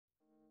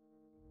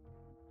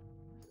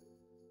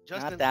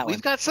Justin, that we've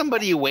one. got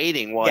somebody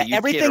waiting while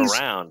you kid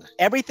around.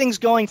 Everything's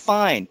going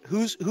fine.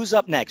 Who's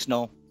up next,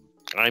 Noel?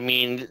 I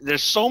mean,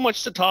 there's so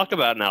much to talk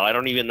about now. I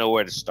don't even know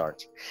where to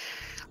start.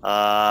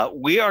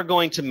 We are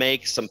going to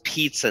make some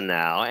pizza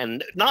now,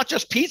 and not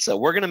just pizza.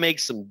 We're going to make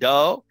some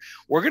dough.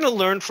 We're going to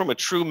learn from a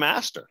true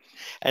master.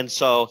 And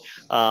so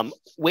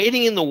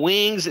waiting in the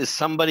wings is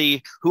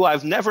somebody who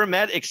I've never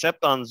met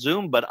except on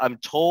Zoom, but I'm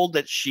told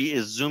that she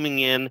is zooming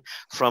in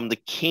from the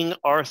King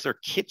Arthur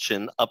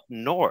kitchen up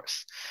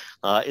north.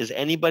 Is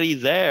anybody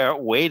there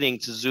waiting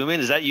to zoom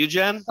in? Is that you,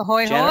 Jen?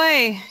 Ahoy,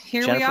 hoy.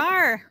 Here Jennifer. We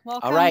are.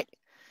 Welcome. All right.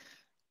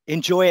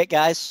 Enjoy it,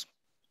 guys.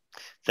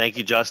 Thank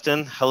you,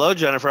 Justin. Hello,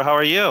 Jennifer. How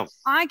are you?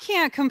 I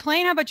can't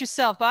complain. How about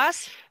yourself,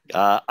 boss?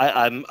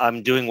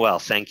 I'm doing well.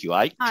 Thank you.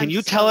 Can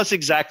you tell us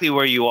exactly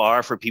where you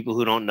are for people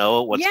who don't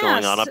know what's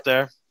going on up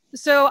there?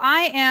 So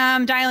I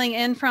am dialing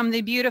in from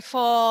the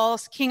beautiful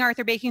King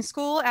Arthur Baking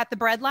School at the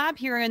Bread Lab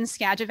here in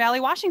Skagit Valley,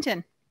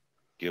 Washington.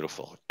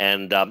 Beautiful.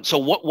 And so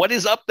what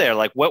is up there?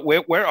 Like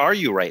where are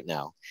you right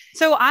now?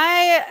 So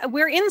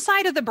we're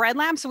inside of the Bread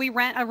Lab. So we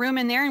rent a room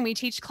in there and we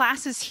teach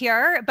classes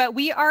here, but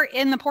we are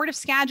in the Port of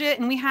Skagit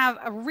and we have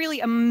a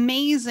really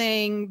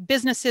amazing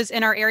businesses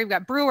in our area. We've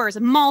got brewers,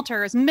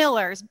 malters,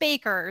 millers,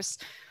 bakers.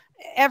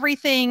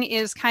 Everything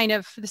is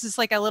this is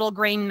like a little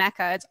grain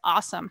mecca. It's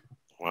awesome.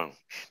 Wow.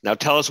 Now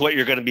tell us what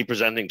you're going to be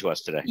presenting to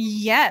us today.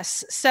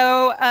 Yes.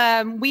 So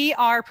we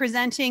are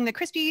presenting the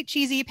crispy,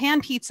 cheesy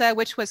pan pizza,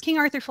 which was King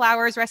Arthur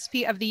Flour's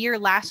recipe of the year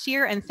last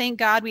year. And thank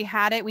God we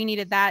had it. We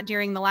needed that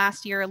during the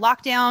last year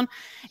lockdown.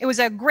 It was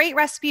a great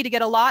recipe to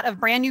get a lot of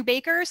brand new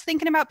bakers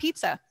thinking about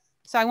pizza.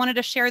 So I wanted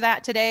to share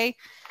that today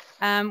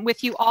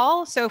with you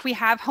all. So if we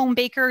have home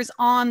bakers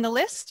on the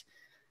list,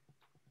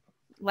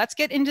 let's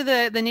get into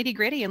the nitty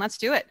gritty and let's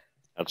do it.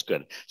 That's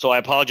good. So I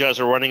apologize.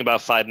 We're running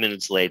about 5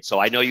 minutes late. So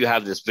I know you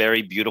have this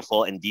very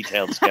beautiful and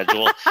detailed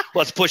schedule.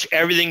 Let's push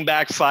everything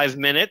back 5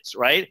 minutes,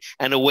 right?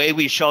 And away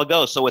we shall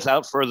go. So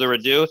without further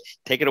ado,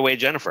 take it away,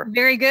 Jennifer.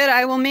 Very good.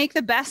 I will make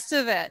the best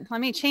of it.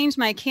 Let me change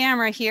my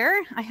camera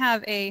here. I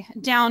have a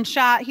down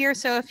shot here.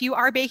 So if you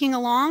are baking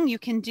along, you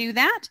can do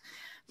that.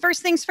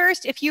 First things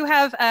first, if you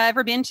have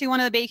ever been to one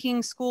of the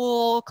baking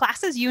school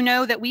classes, you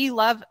know that we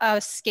love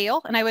a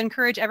scale. And I would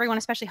encourage everyone,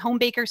 especially home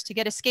bakers, to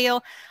get a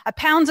scale. A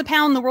pound's a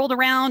pound the world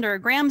around, or a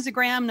gram's a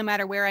gram, no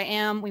matter where I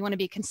am. We want to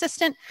be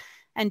consistent.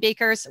 And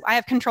bakers, I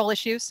have control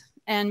issues,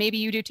 and maybe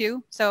you do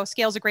too. So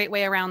scale's a great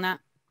way around that.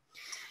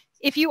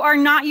 If you are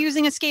not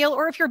using a scale,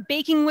 or if you're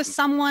baking with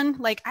someone,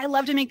 like I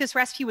love to make this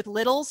recipe with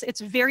littles. It's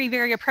very,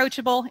 very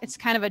approachable. It's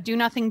kind of a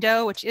do-nothing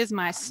dough, which is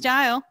my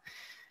style.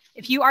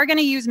 If you are going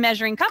to use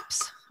measuring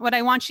cups, what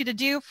I want you to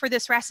do for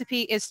this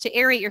recipe is to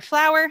aerate your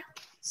flour,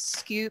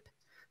 scoop,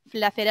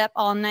 fluff it up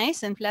all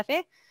nice and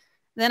fluffy.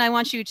 Then I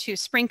want you to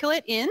sprinkle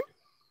it in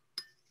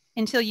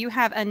until you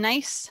have a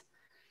nice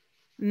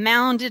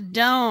mounded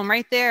dome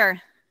right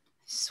there.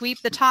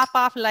 Sweep the top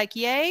off like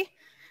yay.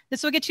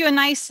 This will get you a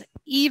nice,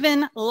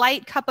 even,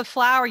 light cup of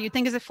flour. You'd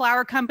think as a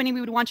flour company, we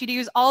would want you to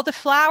use all the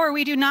flour.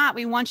 We do not.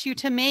 We want you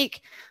to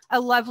make a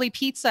lovely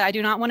pizza. I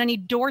do not want any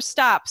door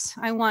stops.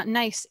 I want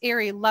nice,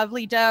 airy,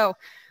 lovely dough.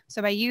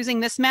 So by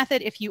using this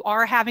method, if you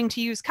are having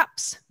to use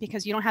cups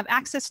because you don't have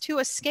access to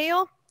a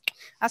scale,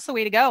 that's the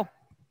way to go.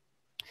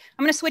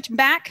 I'm going to switch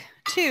back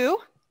to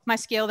my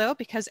scale though,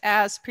 because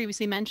as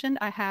previously mentioned,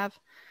 I have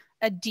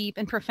a deep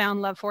and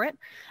profound love for it.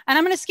 And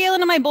I'm going to scale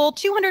into my bowl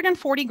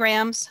 240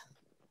 grams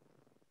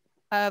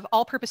of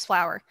all-purpose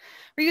flour.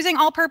 We're using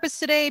all-purpose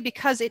today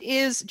because it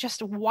is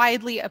just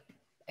widely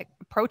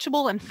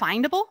approachable and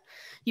findable.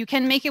 You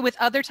can make it with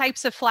other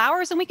types of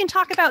flours, and we can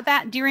talk about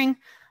that during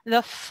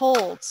the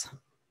folds.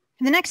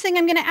 And the next thing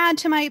I'm going to add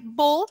to my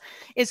bowl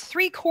is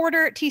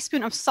 3/4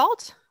 teaspoon of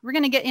salt. We're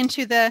going to get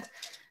into the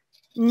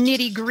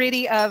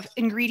nitty-gritty of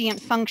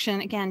ingredient function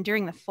again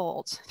during the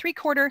folds.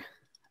 3/4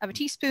 of a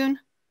teaspoon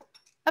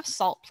of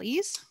salt,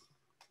 please.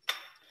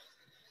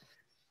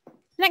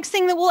 Next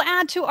thing that we'll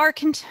add to our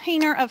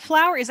container of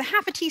flour is a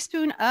 1/2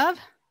 teaspoon of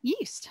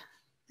yeast.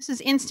 This is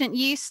instant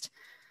yeast.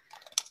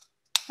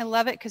 I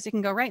love it because it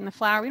can go right in the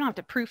flour. We don't have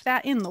to proof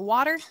that in the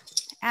water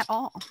at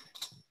all.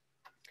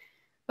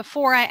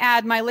 Before I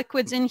add my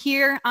liquids in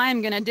here,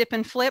 I'm going to dip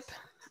and flip.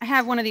 I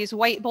have one of these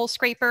white bowl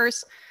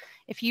scrapers.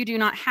 If you do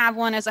not have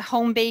one as a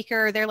home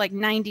baker, they're like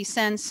 90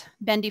 cents,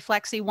 bendy,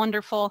 flexy,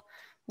 wonderful,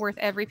 worth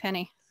every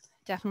penny.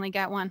 Definitely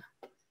get one.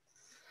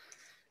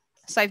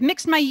 So I've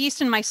mixed my yeast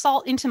and my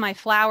salt into my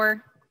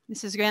flour.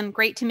 This is again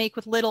great to make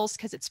with littles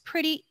because it's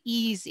pretty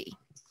easy,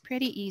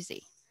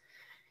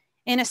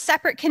 In a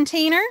separate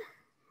container,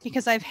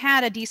 because I've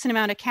had a decent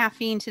amount of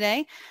caffeine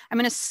today, I'm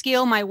going to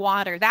scale my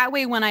water. That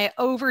way when I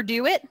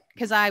overdo it,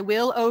 because I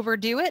will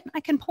overdo it, I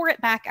can pour it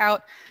back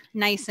out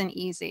nice and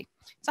easy.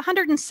 It's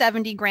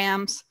 170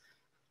 grams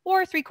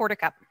or 3/4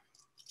 cup.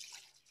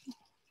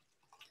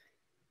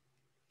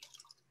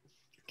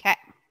 Okay.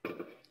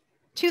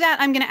 To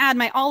that, I'm going to add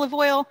my olive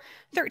oil,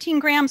 13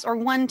 grams or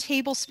 1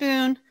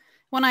 tablespoon.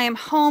 When I am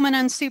home and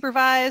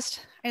unsupervised,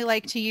 I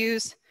like to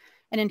use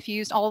an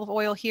infused olive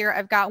oil here.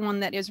 I've got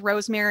one that is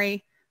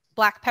rosemary,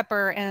 black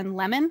pepper, and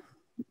lemon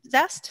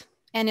zest.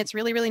 and it's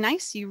really, really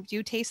nice. You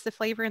do taste the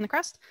flavor in the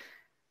crust,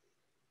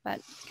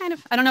 but kind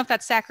of, I don't know if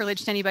that's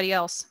sacrilege to anybody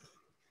else.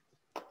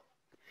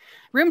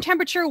 Room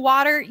temperature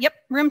water. Yep,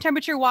 room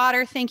temperature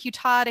water. Thank you,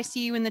 Todd. I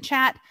see you in the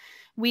chat.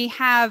 We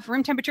have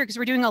room temperature because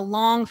we're doing a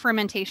long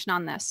fermentation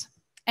on this.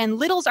 And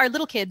littles are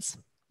little kids.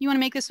 You want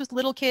to make this with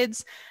little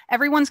kids.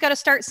 Everyone's got to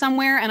start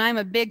somewhere, and I'm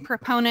a big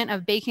proponent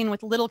of baking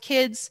with little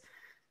kids.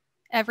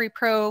 Every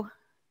pro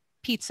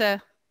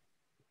pizza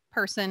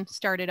person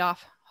started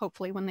off,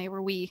 hopefully, when they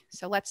were wee.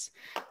 So let's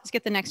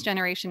get the next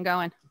generation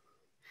going.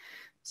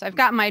 So I've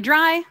got my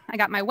dry, I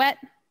got my wet.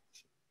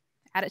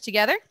 Add it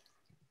together.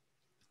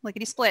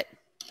 Lickety split.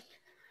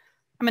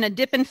 I'm going to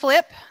dip and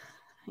flip.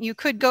 You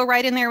could go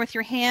right in there with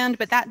your hand,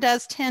 but that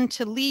does tend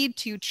to lead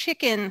to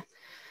chicken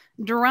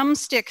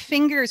drumstick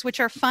fingers, which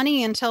are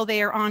funny until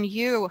they are on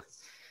you.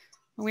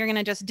 We're going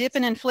to just dip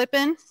in and flip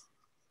in.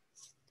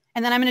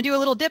 And then I'm going to do a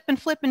little dip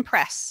and flip and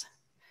press.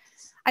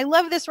 I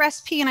love this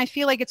recipe, and I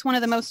feel like it's one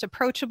of the most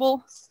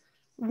approachable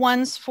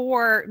ones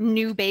for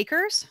new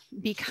bakers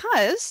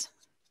because,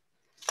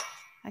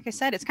 like I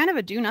said, it's kind of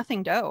a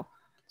do-nothing dough.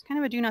 It's kind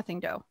of a do-nothing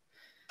dough.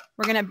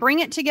 We're going to bring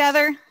it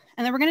together,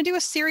 and then we're going to do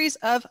a series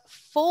of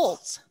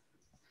folds.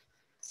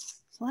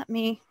 So let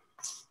me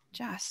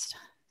just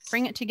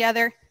bring it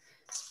together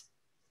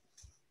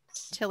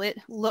till it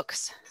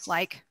looks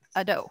like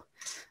a dough.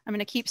 I'm going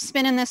to keep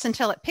spinning this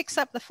until it picks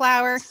up the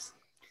flour.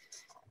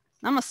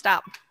 I'm going to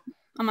stop.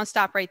 I'm going to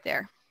stop right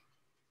there.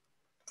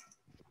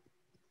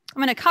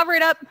 I'm going to cover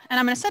it up, and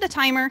I'm going to set a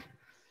timer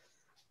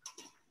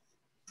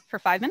for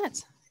 5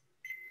 minutes.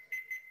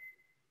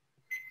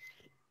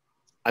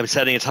 I'm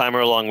setting a timer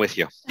along with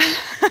you.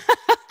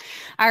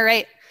 All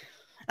right.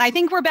 I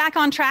think we're back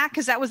on track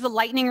because that was the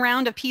lightning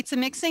round of pizza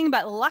mixing.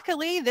 But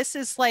luckily, this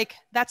is like,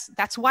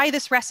 that's why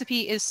this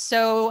recipe is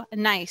so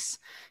nice,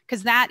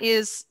 because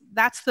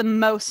that's the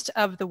most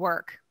of the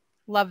work.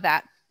 Love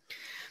that.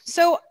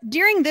 So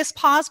during this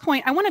pause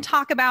point, I want to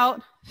talk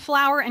about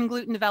flour and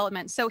gluten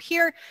development. So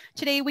here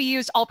today we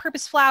used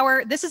all-purpose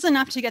flour. This is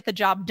enough to get the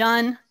job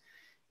done.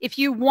 If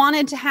you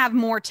wanted to have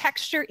more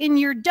texture in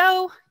your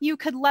dough, you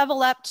could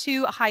level up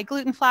to a high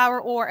gluten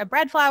flour or a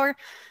bread flour.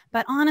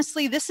 But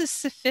honestly, this is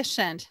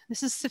sufficient.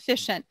 This is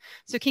sufficient.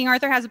 So King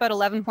Arthur has about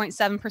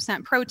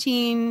 11.7%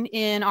 protein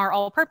in our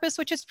all-purpose,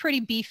 which is pretty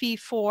beefy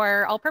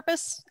for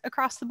all-purpose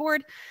across the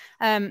board.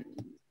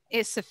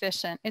 It's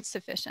sufficient. It's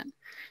sufficient.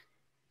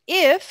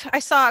 If I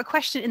saw a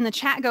question in the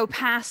chat go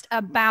past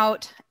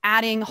about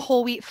adding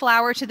whole wheat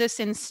flour to this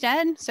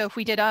instead, so if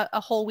we did a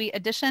whole wheat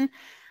addition,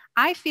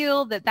 I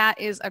feel that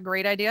that is a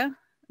great idea.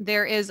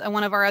 There is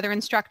one of our other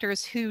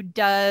instructors who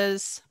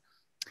does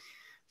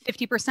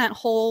 50%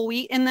 whole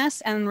wheat in this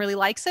and really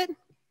likes it.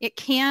 It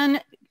can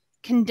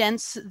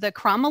condense the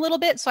crumb a little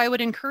bit. So I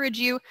would encourage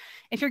you,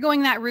 if you're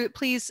going that route,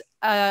 please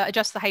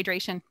adjust the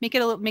hydration. Make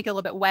it a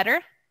little bit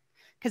wetter,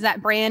 because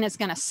that bran is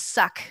going to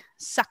suck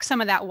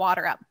some of that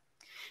water up.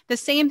 The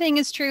same thing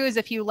is true as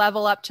if you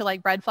level up to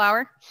like bread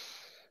flour.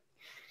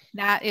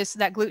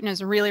 That gluten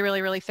is really,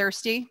 really, really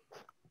thirsty.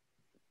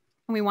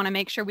 And we want to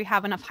make sure we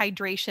have enough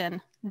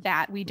hydration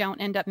that we don't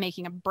end up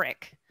making a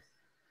brick.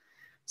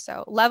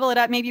 So level it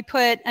up, maybe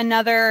put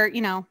another,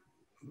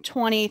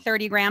 20,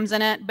 30 grams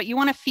in it, but you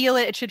want to feel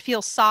it. It should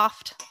feel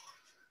soft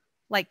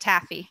like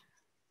taffy.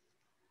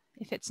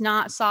 If it's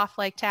not soft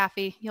like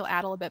taffy, you'll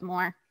add a little bit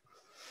more.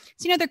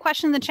 So another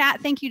question in the chat.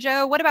 Thank you,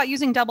 Joe. What about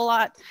using double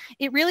lot?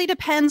 It really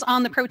depends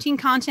on the protein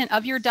content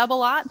of your double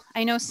lot.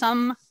 I know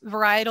some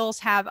varietals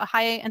have a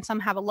high and some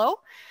have a low,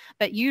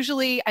 but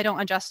usually I don't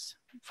adjust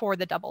for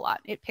the double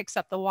lot. It picks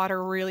up the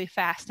water really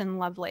fast and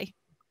lovely.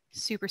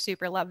 Super,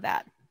 super love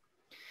that.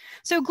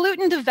 So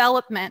gluten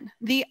development,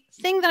 the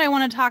thing that I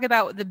want to talk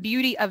about, the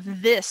beauty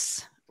of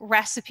this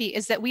recipe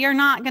is that we are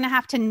not going to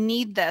have to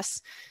knead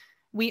this.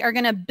 We are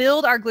going to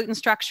build our gluten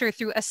structure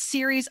through a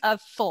series of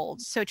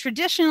folds. So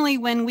traditionally,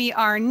 when we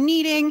are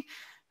kneading,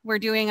 we're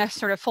doing a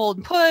sort of fold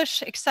and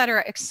push, et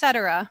cetera, et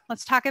cetera.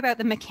 Let's talk about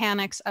the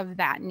mechanics of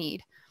that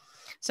knead.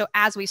 So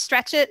as we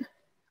stretch it,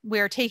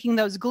 we're taking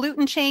those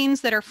gluten chains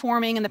that are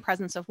forming in the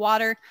presence of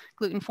water.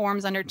 Gluten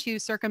forms under two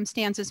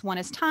circumstances. One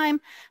is time.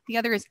 The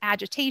other is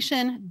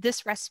agitation.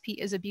 This recipe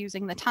is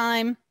abusing the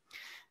time.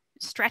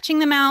 Stretching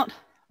them out,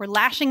 we're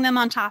lashing them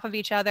on top of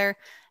each other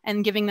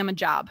and giving them a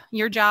job.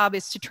 Your job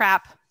is to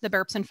trap the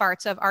burps and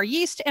farts of our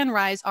yeast and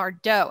rise our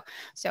dough.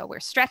 So we're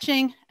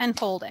stretching and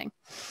folding.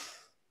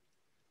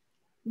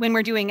 When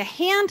we're doing a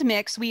hand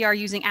mix, we are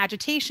using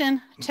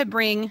agitation to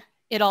bring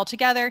it all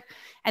together,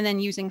 and then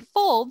using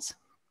folds,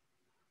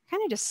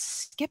 kind of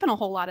just skipping a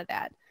whole lot of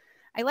that.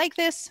 I like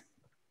this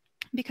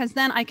because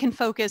then I can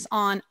focus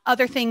on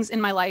other things in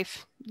my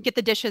life, get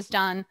the dishes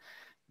done,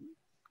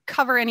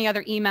 cover any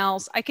other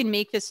emails. I can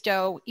make this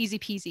dough easy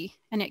peasy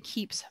and it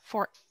keeps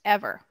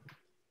forever.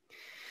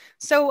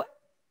 So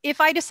if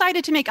I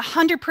decided to make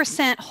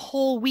 100%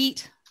 whole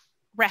wheat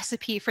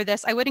recipe for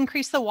this, I would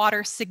increase the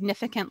water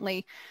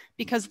significantly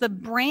because the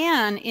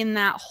bran in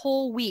that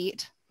whole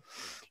wheat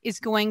is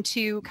going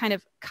to kind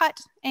of cut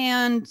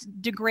and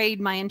degrade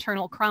my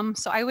internal crumb.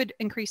 So I would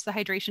increase the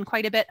hydration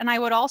quite a bit. And I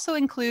would also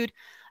include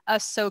a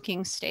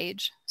soaking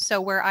stage.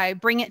 So where I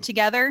bring it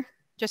together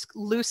just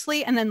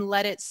loosely and then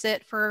let it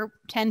sit for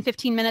 10,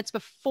 15 minutes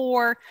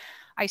before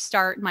I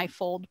start my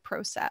fold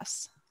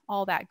process,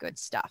 all that good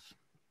stuff.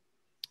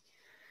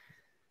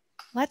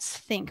 Let's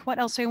think, what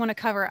else do I want to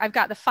cover? I've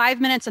got the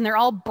 5 minutes and they're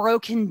all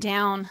broken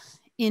down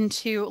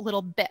into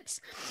little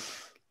bits.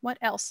 What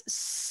else?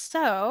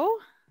 So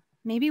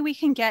maybe we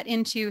can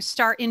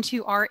start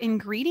into our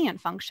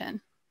ingredient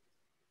function.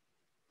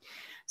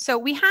 So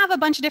we have a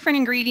bunch of different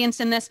ingredients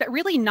in this, but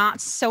really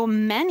not so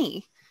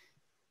many.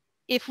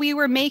 If we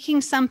were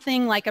making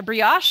something like a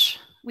brioche,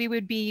 we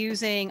would be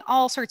using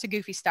all sorts of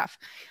goofy stuff.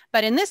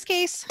 But in this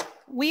case,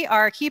 we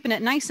are keeping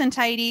it nice and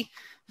tidy.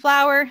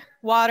 Flour,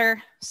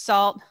 water,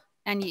 salt,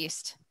 and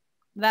yeast.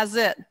 That's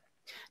it.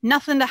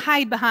 Nothing to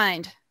hide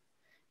behind,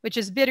 which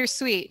is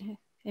bittersweet.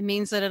 It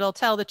means that it'll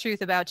tell the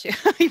truth about you,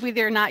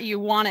 whether or not you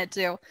want it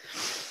to.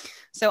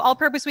 So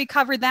all-purpose, we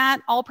covered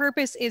that.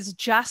 All-purpose is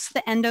just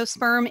the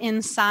endosperm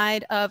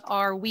inside of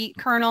our wheat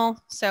kernel.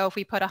 So if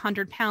we put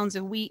 100 pounds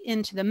of wheat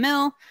into the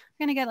mill,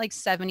 we're gonna get like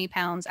 70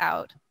 pounds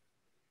out.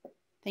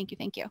 Thank you,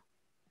 thank you.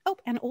 Oh,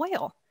 and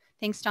oil.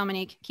 Thanks,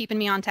 Dominique, keeping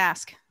me on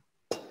task.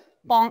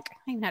 Bonk,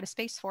 I even had a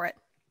space for it.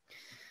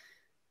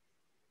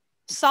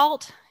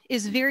 Salt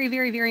is very,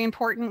 very, very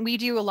important. We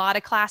do a lot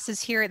of classes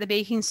here at the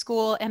baking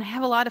school, and I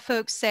have a lot of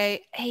folks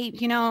say, hey,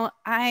 you know,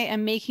 I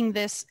am making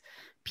this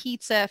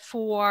pizza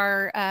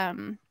for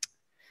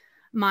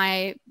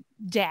my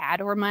dad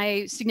or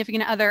my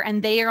significant other,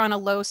 and they are on a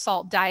low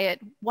salt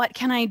diet. What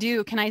can I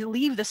do? Can I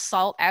leave the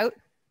salt out?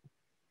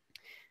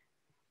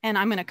 And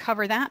I'm going to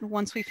cover that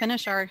once we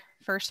finish our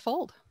first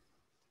fold.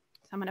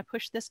 So I'm going to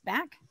push this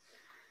back.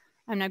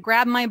 I'm going to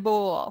grab my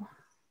bowl.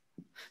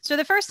 So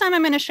the first time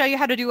I'm going to show you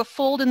how to do a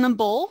fold in the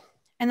bowl,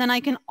 and then I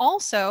can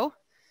also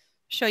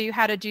show you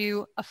how to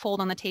do a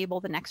fold on the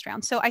table the next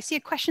round. So I see a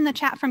question in the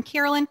chat from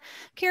Carolyn.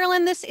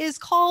 Carolyn, this is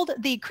called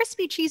the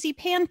crispy cheesy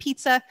pan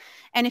pizza.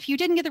 And if you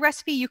didn't get the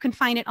recipe, you can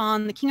find it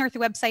on the King Arthur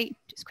website.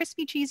 Just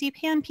crispy cheesy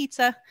pan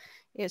pizza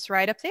is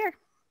right up there.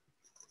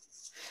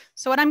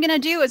 So what I'm going to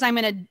do is I'm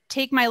going to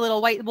take my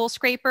little white bowl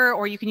scraper,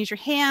 or you can use your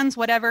hands,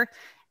 whatever,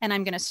 and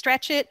I'm going to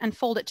stretch it and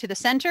fold it to the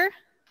center.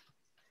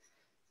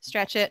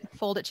 Stretch it,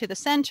 fold it to the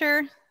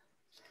center,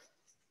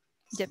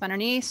 dip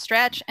underneath,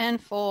 stretch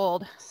and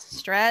fold,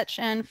 stretch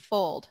and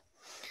fold.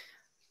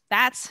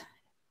 That's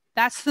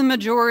the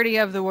majority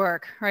of the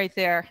work right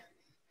there.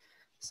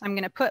 So I'm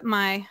going to put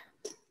my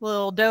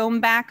little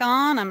dome back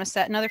on. I'm going to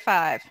set another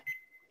 5.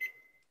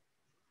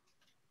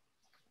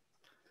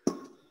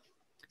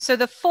 So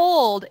the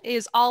fold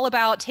is all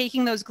about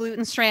taking those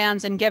gluten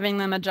strands and giving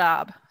them a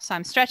job. So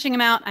I'm stretching them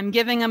out, I'm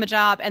giving them a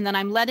job, and then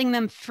I'm letting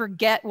them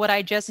forget what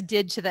I just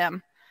did to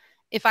them.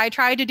 If I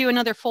try to do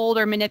another fold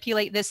or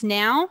manipulate this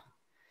now,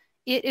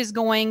 it is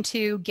going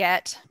to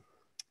get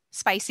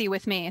spicy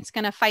with me. It's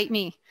going to fight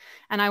me.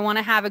 And I want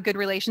to have a good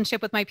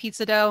relationship with my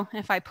pizza dough.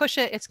 If I push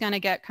it, it's going to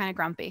get kind of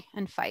grumpy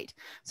and fight.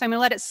 So I'm going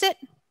to let it sit.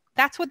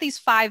 That's what these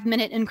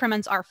 5-minute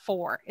increments are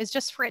for, is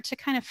just for it to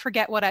kind of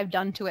forget what I've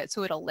done to it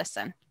so it'll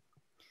listen.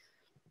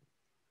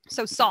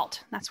 So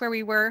salt, that's where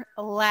we were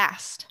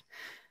last.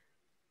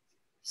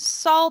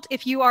 Salt,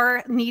 if you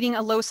are needing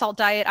a low salt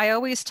diet, I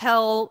always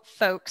tell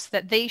folks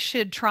that they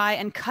should try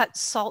and cut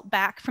salt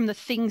back from the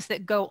things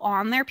that go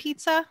on their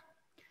pizza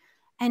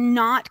and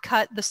not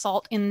cut the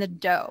salt in the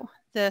dough.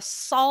 The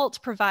salt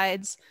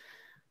provides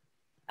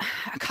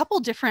a couple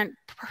different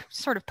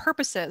sort of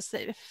purposes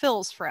that it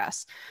fills for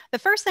us. The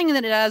first thing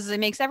that it does is it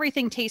makes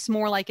everything taste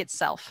more like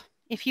itself.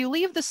 If you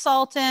leave the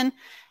salt in,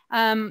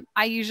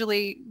 I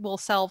usually will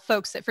tell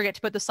folks that forget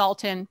to put the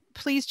salt in,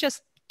 please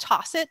just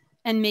toss it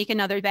and make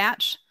another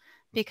batch,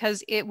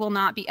 because it will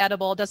not be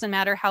edible. It doesn't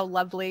matter how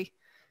lovely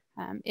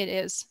it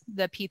is,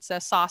 the pizza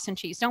sauce and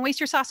cheese. Don't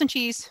waste your sauce and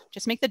cheese.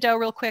 Just make the dough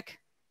real quick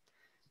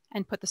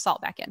and put the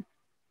salt back in.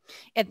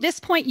 At this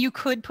point, you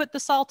could put the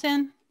salt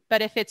in,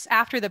 but if it's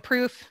after the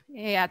proof,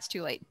 yeah, it's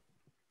too late.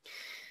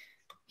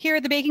 Here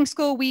at the baking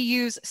school, we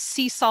use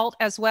sea salt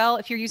as well.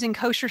 If you're using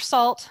kosher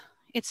salt,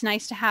 it's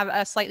nice to have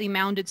a slightly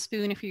mounded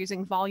spoon if you're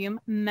using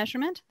volume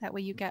measurement. That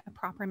way you get a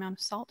proper amount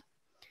of salt.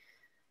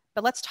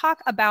 But let's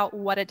talk about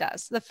what it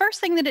does. The first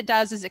thing that it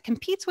does is it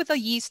competes with a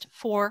yeast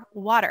for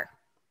water.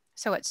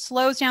 So it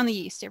slows down the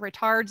yeast. It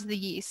retards the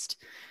yeast.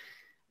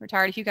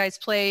 Retard, if you guys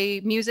play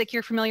music,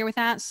 you're familiar with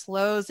that.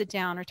 Slows it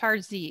down,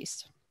 retards the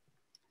yeast.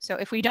 So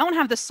if we don't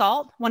have the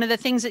salt, one of the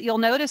things that you'll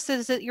notice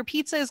is that your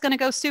pizza is going to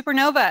go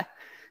supernova.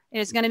 It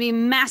is going to be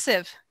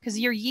massive because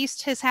your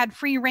yeast has had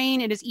free reign.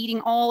 It is eating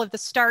all of the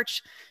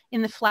starch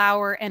in the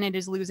flour and it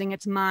is losing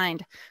its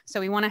mind. So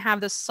we want to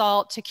have the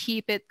salt to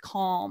keep it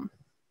calm.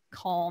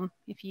 Calm,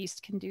 if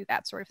yeast can do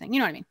that sort of thing. You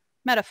know what I mean?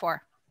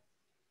 Metaphor.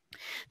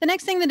 The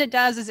next thing that it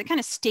does is it kind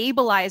of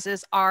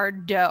stabilizes our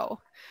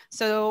dough.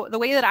 So the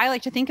way that I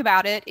like to think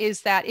about it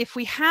is that if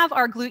we have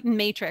our gluten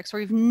matrix, or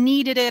we've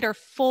kneaded it or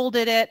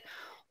folded it,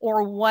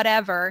 or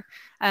whatever,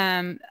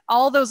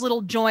 all those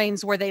little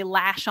joins where they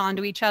lash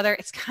onto each other,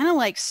 it's kind of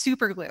like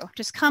super glue,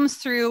 just comes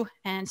through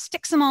and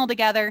sticks them all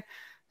together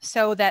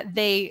so that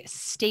they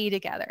stay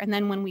together. And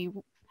then when we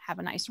have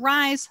a nice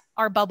rise,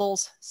 our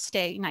bubbles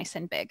stay nice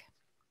and big,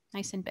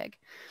 nice and big.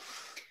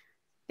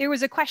 There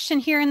was a question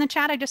here in the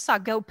chat I just saw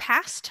go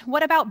past.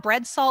 What about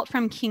bread salt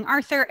from King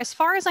Arthur? As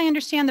far as I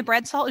understand, the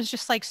bread salt is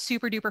just like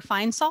super duper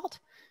fine salt.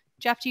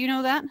 Jeff, do you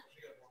know that?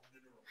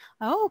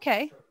 Oh,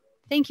 okay.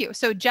 Thank you.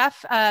 So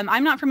Jeff,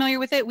 I'm not familiar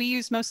with it. We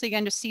use mostly,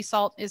 again, just sea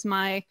salt is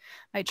my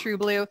true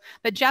blue.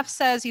 But Jeff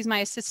says, he's my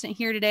assistant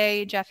here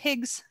today, Jeff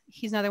Higgs.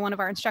 He's another one of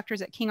our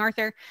instructors at King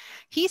Arthur.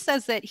 He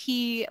says that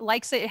he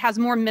likes it. It has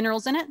more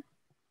minerals in it.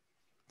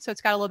 So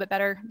it's got a little bit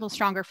better, a little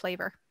stronger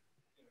flavor.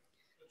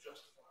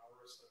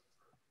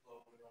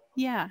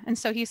 Yeah, and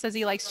so he says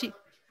he likes to.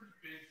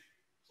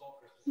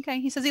 Okay,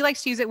 he says he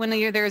likes to use it when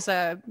there's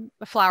a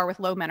flour with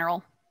low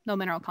mineral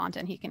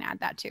content. He can add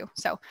that too.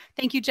 So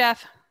thank you,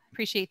 Jeff.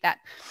 Appreciate that.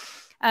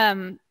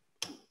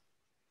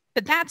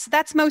 But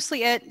that's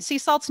mostly it. Sea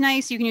salt's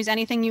nice. You can use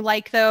anything you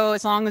like though,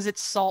 as long as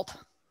it's salt.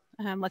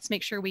 Let's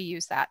make sure we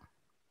use that.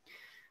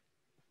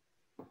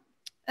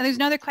 And there's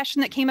another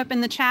question that came up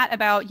in the chat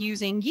about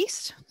using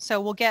yeast.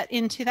 So we'll get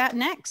into that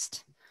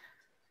next.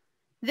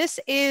 This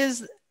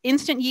is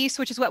instant yeast,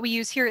 which is what we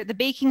use here at the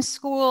baking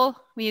school.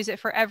 We use it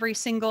for every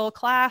single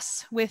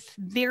class with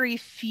very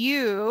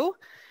few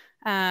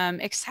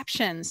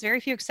exceptions,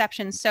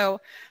 So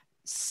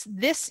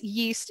this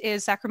yeast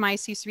is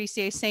Saccharomyces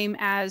cerevisiae, same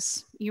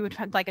as you would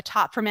have like a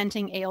top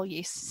fermenting ale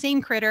yeast,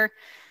 same critter.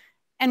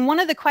 And one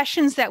of the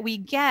questions that we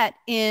get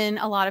in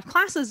a lot of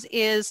classes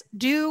is,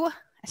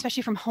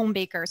 especially from home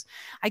bakers,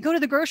 I go to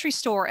the grocery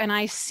store and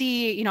I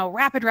see,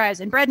 Rapid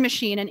Rise and Bread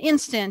Machine and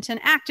Instant and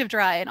Active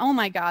Dry, and oh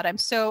my God, I'm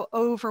so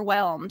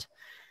overwhelmed.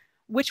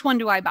 Which one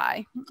do I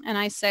buy? And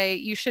I say,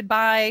 you should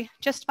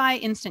just buy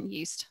instant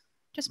yeast.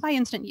 Just buy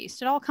instant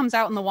yeast. It all comes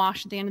out in the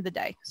wash at the end of the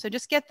day. So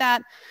just get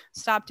that,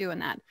 stop doing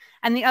that.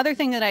 And the other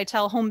thing that I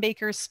tell home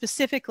bakers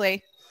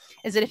specifically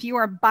is that if you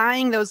are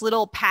buying those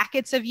little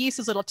packets of yeast,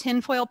 those little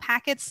tinfoil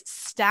packets,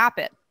 stop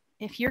it.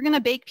 If you're gonna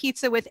bake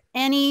pizza with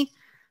any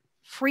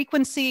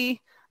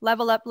frequency,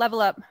 level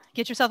up,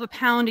 get yourself a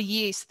pound of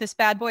yeast. This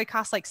bad boy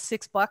costs like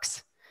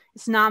 $6.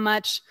 It's not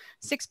much.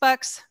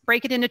 $6,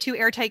 break it into 2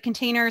 airtight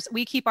containers.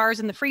 We keep ours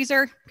in the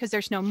freezer because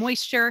there's no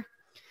moisture.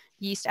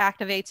 Yeast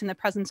activates in the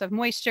presence of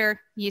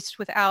moisture. Yeast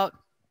without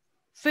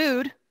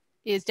food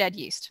is dead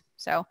yeast.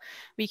 So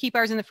we keep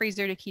ours in the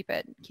freezer to keep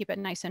it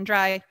nice and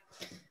dry.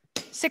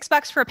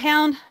 $6 for a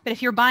pound, but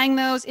if you're buying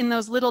those in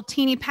those little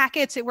teeny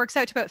packets, it works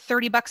out to about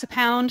 $30 a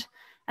pound,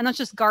 and that's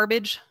just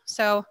garbage.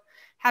 So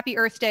happy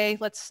Earth Day.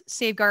 Let's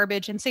save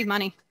garbage and save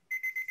money.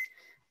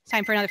 It's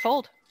time for another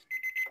fold.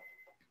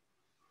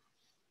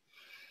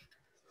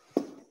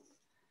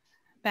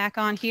 Back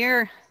on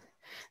here.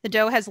 The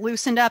dough has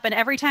loosened up, and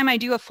every time I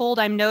do a fold,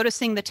 I'm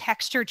noticing the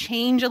texture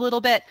change a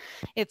little bit.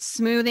 It's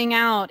smoothing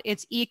out,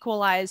 it's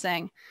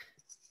equalizing.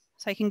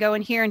 So I can go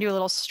in here and do a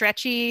little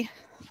stretchy,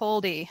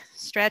 foldy,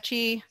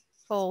 stretchy,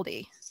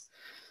 foldy.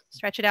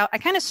 Stretch it out. I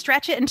kind of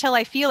stretch it until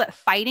I feel it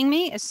fighting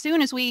me. As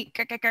soon as we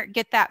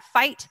get that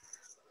fight,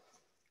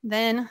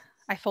 then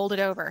I fold it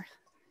over.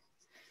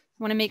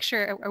 I want to make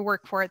sure I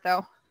work for it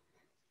though.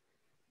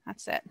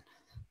 That's it.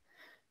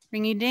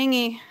 Ringy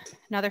dingy,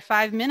 another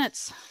 5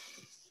 minutes.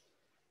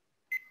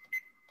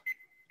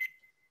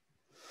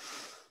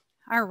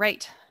 All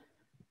right.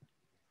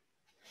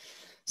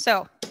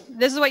 So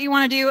this is what you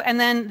want to do. And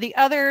then the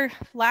other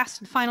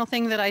last and final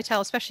thing that I tell,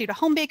 especially to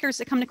home bakers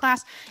that come to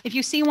class, if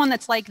you see one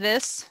that's like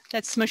this,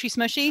 that's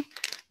smushy,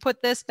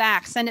 put this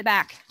back, send it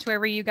back to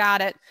wherever you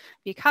got it,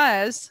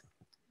 because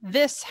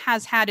this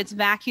has had its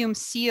vacuum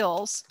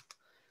seals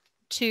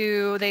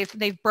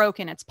they've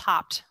broken, it's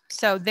popped.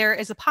 So there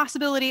is a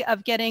possibility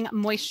of getting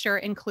moisture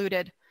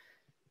included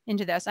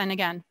into this. And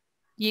again,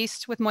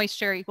 yeast with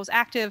moisture equals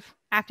active.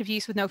 Active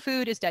yeast with no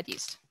food is dead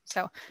yeast.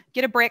 So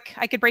get a brick.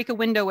 I could break a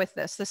window with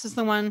this. This is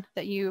the one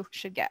that you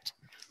should get.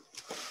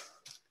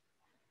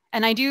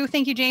 And I do,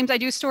 thank you, James. I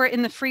do store it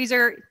in the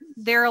freezer.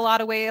 There are a lot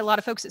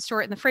of folks that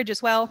store it in the fridge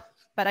as well,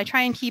 but I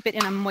try and keep it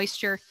in a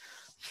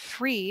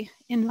moisture-free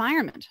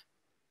environment.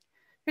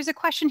 There's a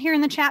question here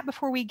in the chat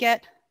before we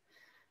get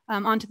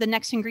onto the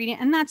next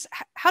ingredient, and that's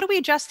how do we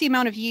adjust the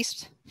amount of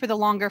yeast for the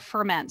longer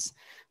ferments,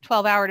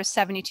 12 hour to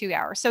 72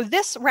 hours. So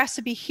this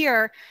recipe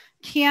here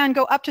can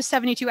go up to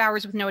 72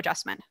 hours with no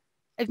adjustment.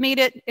 I've made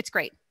it, it's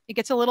great. It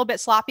gets a little bit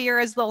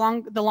sloppier as the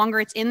longer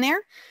it's in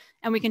there,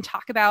 and we can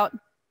talk about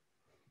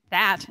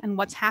that and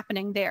what's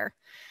happening there.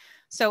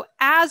 So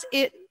as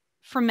it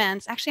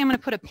ferments, actually I'm going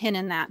to put a pin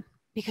in that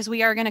because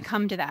we are going to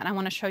come to that. I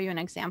want to show you an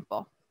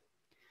example.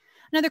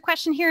 Another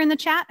question here in the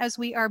chat as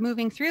we are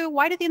moving through,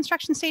 why did the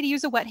instructions say to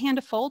use a wet hand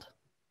to fold?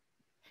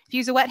 If you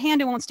use a wet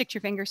hand, it won't stick to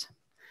your fingers.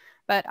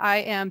 But I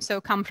am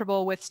so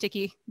comfortable with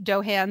sticky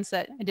dough hands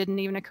that it didn't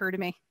even occur to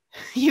me.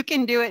 You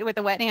can do it with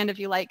a wet hand if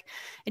you like.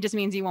 It just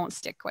means you won't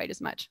stick quite as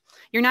much.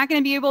 You're not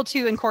going to be able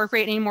to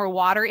incorporate any more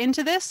water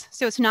into this,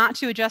 so it's not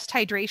to adjust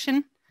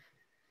hydration.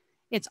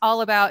 It's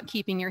all about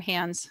keeping your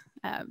hands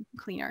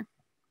cleaner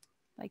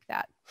like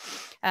that.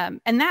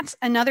 And that's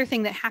another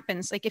thing that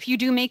happens. Like if you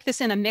do make this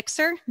in a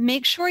mixer,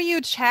 make sure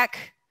you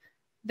check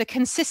the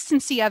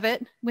consistency of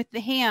it with the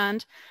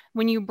hand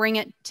when you bring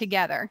it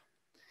together.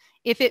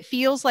 If it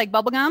feels like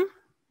bubblegum,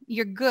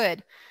 you're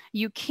good.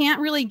 You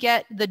can't really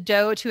get the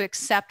dough to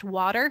accept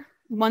water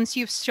once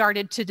you've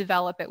started to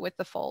develop it with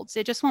the folds.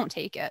 It just won't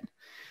take it.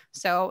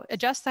 So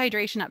adjust the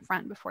hydration up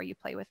front before you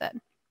play with it.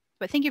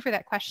 But thank you for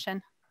that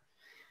question.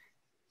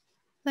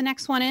 The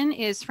next one in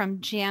is from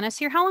Janice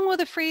here. How long will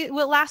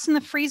it last in the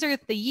freezer,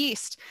 the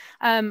yeast?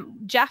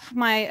 Jeff,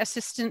 my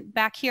assistant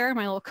back here,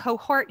 my little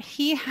cohort,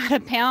 he had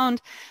a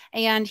pound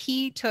and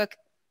he took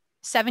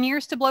 7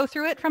 years to blow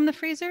through it from the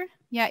freezer.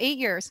 Yeah, 8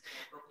 years.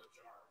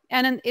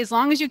 And as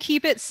long as you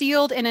keep it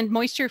sealed in a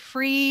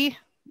moisture-free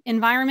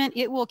environment,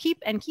 it will keep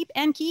and keep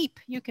and keep.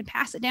 You can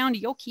pass it down to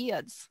your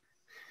kids.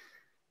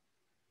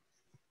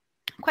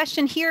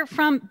 Question here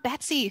from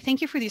Betsy. Thank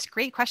you for these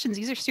great questions.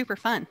 These are super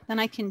fun. Then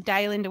I can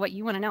dial into what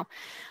you want to know.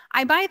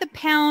 I buy the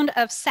pound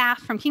of Saf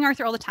from King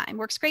Arthur all the time.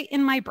 Works great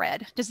in my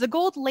bread. Does the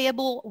gold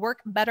label work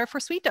better for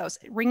sweet doughs?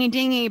 Ringy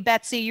dingy,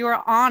 Betsy, you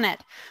are on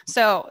it.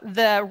 So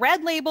the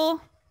red label,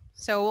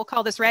 so we'll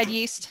call this red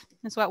yeast.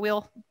 That's what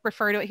we'll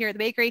refer to it here at the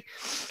bakery.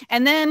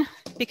 And then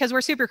because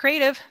we're super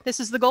creative,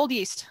 this is the gold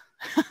yeast.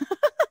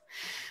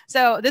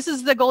 So this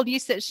is the gold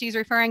yeast that she's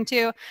referring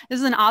to. This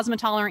is an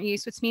osmotolerant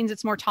yeast, which means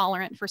it's more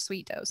tolerant for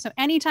sweet dough. So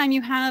anytime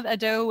you have a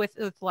dough with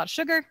a lot of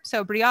sugar,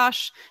 so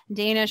brioche,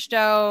 Danish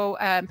dough,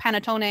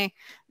 panettone,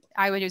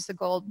 I would use the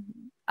gold.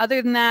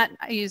 Other than that,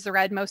 I use the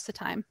red most of the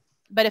time.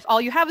 But if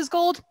all you have is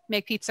gold,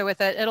 make pizza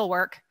with it. It'll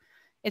work.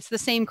 It's the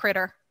same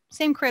critter,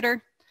 same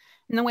critter.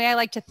 And the way I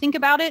like to think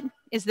about it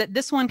is that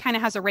this one kind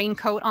of has a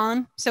raincoat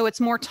on, so it's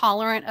more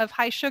tolerant of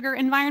high sugar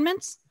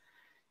environments.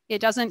 It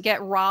doesn't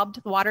get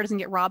robbed. The water doesn't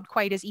get robbed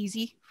quite as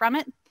easy from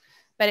it,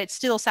 but it's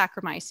still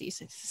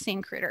Saccharomyces. It's the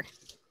same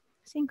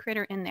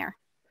critter in there.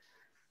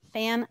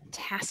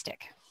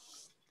 Fantastic.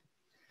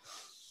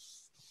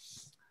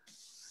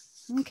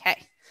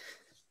 Okay.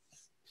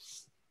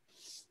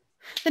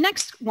 The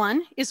next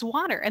one is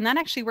water, and that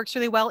actually works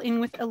really well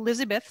in with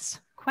Elizabeth's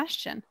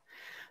question.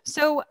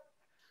 So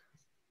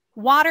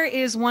water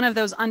is one of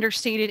those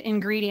understated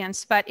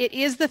ingredients, but it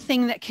is the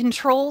thing that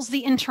controls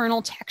the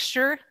internal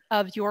texture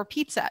of your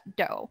pizza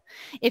dough.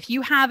 If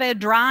you have a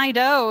dry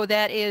dough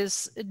that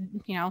is,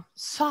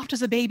 soft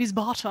as a baby's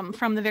bottom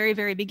from the very,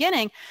 very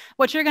beginning,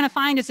 what you're going to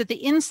find is that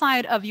the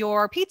inside of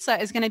your pizza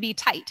is going to be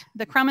tight.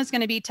 The crumb is going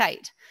to be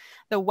tight.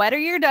 The wetter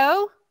your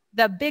dough,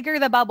 the bigger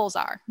the bubbles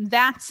are.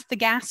 That's the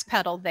gas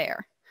pedal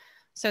there.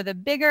 So the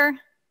bigger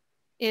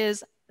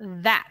is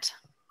that.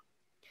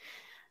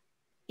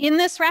 In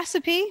this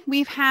recipe,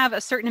 we have a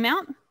certain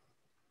amount,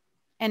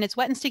 and it's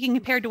wet and sticky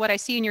compared to what I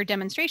see in your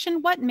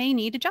demonstration. What may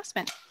need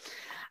adjustment?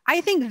 I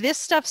think this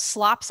stuff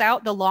slops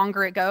out the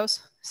longer it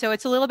goes. So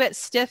it's a little bit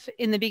stiff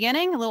in the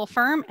beginning, a little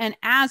firm, and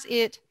as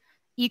it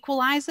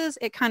equalizes,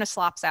 it kind of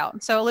slops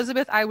out. So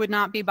Elizabeth, I would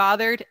not be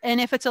bothered. And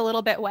if it's a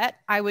little bit wet,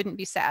 I wouldn't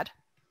be sad.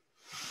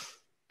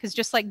 Because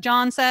just like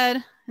John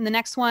said in the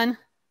next one,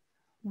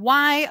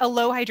 why a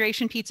low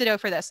hydration pizza dough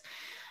for this?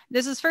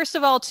 This is first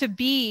of all to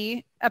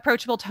be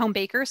approachable to home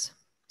bakers.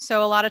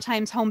 So a lot of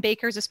times home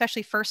bakers,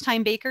 especially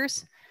first-time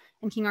bakers,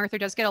 and King Arthur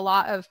does get a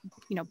lot of,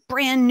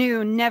 brand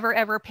new, never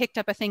ever picked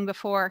up a thing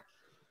before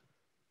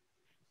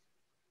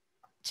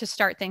to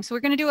start things. So we're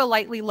going to do a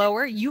lightly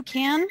lower. You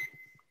can,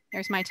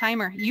 there's my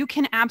timer. You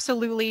can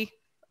absolutely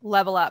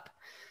level up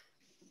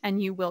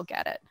and you will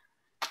get it.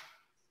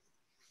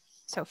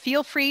 So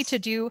feel free to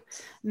do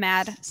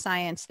mad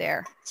science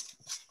there.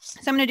 So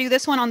I'm going to do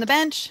this one on the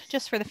bench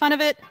just for the fun of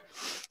it.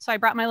 So I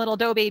brought my little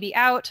dough baby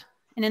out.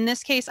 And in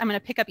this case, I'm going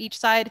to pick up each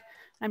side.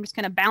 I'm just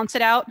going to bounce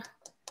it out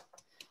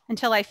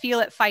until I feel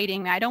it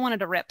fighting. I don't want it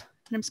to rip.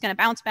 And I'm just going to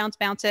bounce, bounce,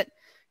 bounce it.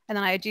 And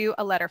then I do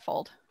a letter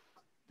fold.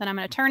 Then I'm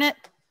going to turn it.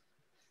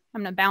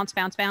 I'm going to bounce,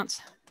 bounce,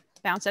 bounce,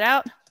 bounce it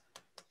out.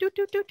 Doot,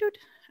 doot, doot, doot.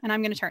 And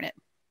I'm going to turn it.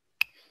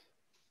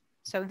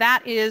 So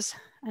that is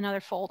another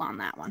fold on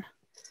that one.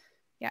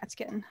 Yeah, it's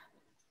getting...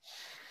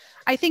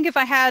 I think if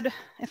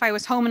I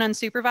was home and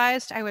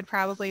unsupervised, I would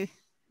probably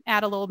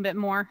add a little bit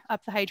more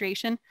up the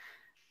hydration.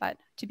 But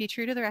to be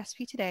true to the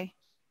recipe today,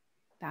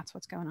 that's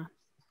what's going on.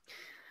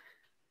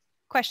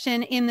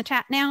 Question in the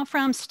chat now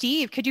from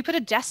Steve. Could you put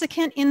a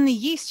desiccant in the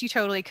yeast? You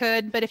totally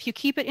could. But if you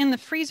keep it in the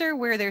freezer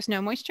where there's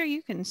no moisture,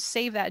 you can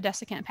save that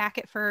desiccant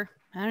packet for,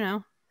 I don't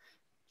know,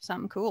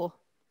 something cool,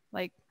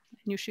 like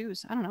new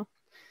shoes. I don't know.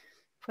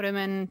 Put them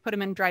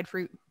in dried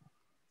fruit.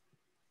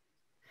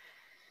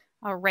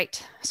 All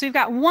right, so we've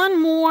got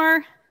one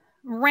more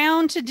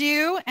round to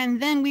do,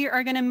 and then we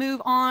are going to move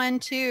on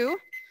to,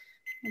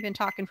 I've been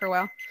talking for a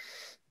while.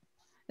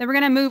 Then we're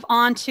going to move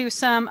on to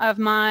some of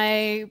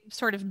my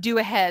sort of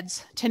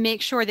do-aheads to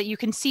make sure that you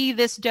can see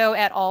this dough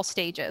at all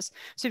stages.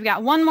 So we've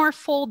got one more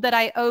fold that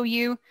I owe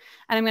you,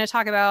 and I'm going to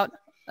talk about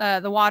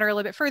the water a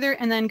little bit further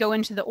and then go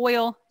into the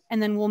oil,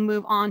 and then we'll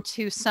move on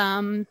to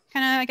some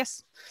kind of, I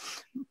guess,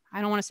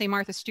 I don't want to say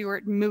Martha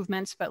Stewart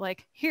movements, but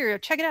like, here,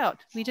 check it out.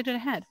 We did it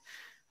ahead.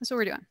 That's what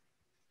we're doing.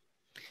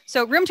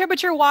 So room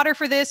temperature water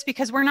for this,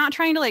 because we're not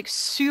trying to like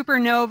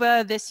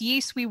supernova this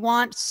yeast. We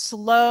want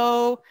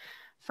slow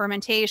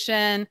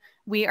fermentation.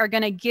 We are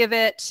going to give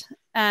it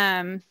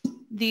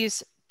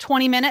these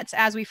 20 minutes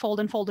as we fold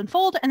and fold and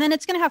fold. And then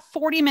it's going to have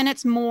 40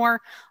 minutes more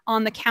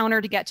on the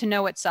counter to get to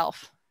know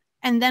itself.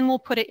 And then we'll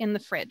put it in the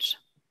fridge.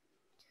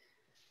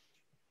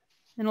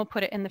 Then we'll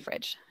put it in the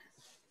fridge.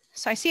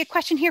 So I see a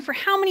question here for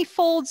how many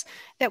folds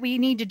that we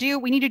need to do.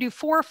 We need to do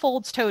 4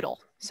 folds total.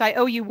 So I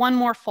owe you 1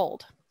 more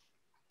fold.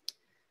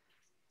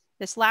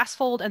 This last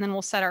fold, and then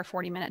we'll set our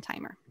 40-minute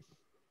timer.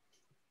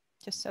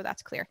 Just so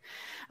that's clear.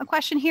 A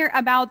question here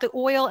about the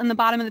oil in the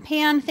bottom of the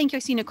pan. Thank you. I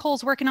see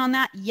Nicole's working on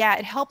that. Yeah,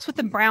 it helps with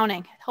the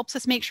browning. It helps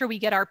us make sure we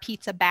get our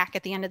pizza back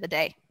at the end of the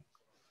day.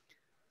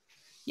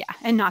 Yeah,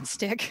 and not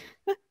stick.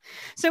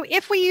 So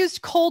if we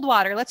used cold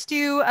water, let's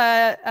do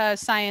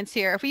science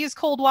here. If we use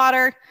cold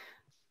water,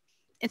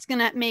 it's going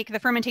to make the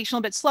fermentation a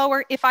little bit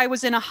slower. If I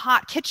was in a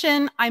hot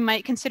kitchen, I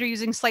might consider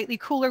using slightly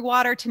cooler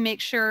water to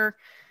make sure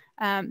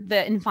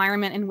the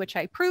environment in which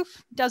I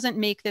proof doesn't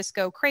make this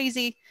go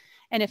crazy.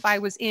 And if I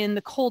was in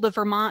the cold of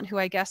Vermont, who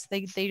I guess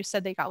they just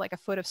said they got like a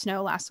foot of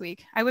snow last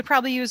week, I would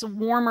probably use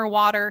warmer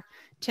water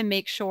to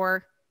make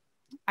sure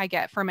I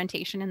get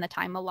fermentation in the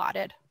time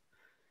allotted.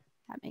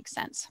 That makes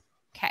sense.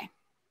 Okay.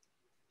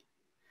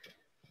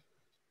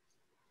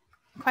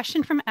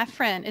 Question from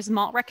Efren. Is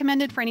malt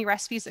recommended for any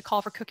recipes that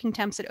call for cooking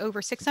temps at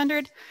over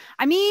 600?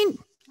 I mean,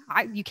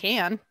 you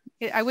can.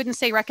 I wouldn't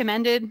say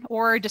recommended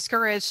or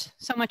discouraged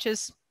so much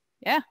as,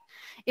 yeah.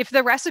 If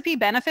the recipe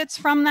benefits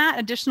from that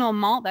additional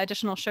malt, that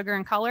additional sugar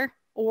and color,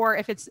 or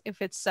if it's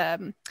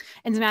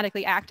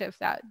enzymatically active,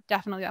 that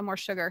definitely got more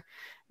sugar,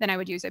 then I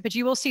would use it. But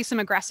you will see some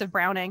aggressive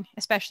browning,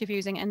 especially if you're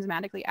using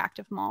enzymatically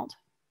active malt.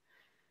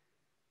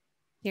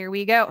 Here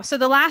we go. So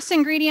the last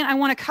ingredient I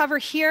want to cover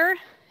here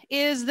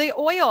is the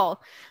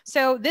oil.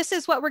 So this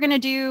is what we're going to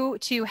do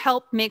to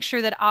help make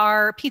sure that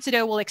our pizza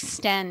dough will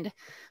extend.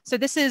 So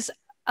this is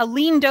a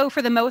lean dough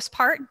for the most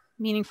part,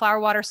 meaning flour,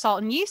 water,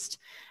 salt, and yeast.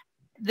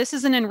 This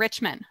is an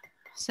enrichment.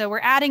 So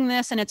we're adding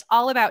this, and it's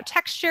all about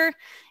texture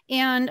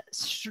and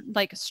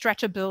like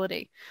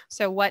stretchability.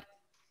 So what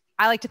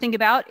I like to think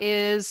about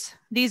is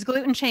these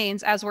gluten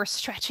chains as we're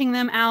stretching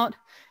them out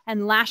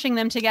and lashing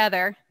them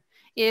together.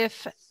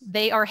 If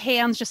they are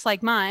hands just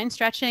like mine,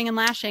 stretching and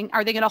lashing,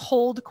 are they going to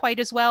hold quite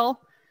as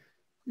well?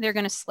 They're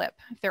going to slip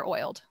if they're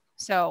oiled.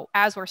 So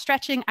as we're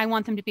stretching, I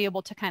want them to be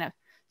able to kind of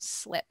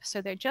slip.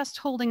 So they're just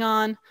holding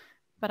on,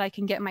 but I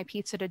can get my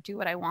pizza to do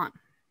what I want.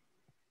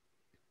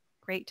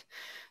 Great.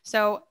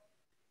 So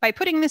by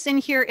putting this in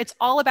here, it's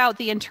all about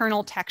the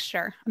internal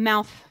texture,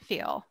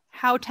 mouthfeel.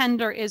 How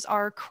tender is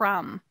our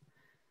crumb?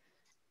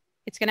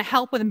 It's going to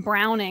help with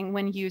browning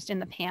when used in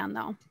the pan,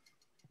 though.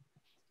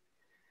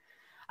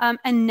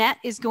 Annette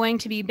is going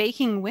to be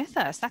baking with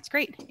us. That's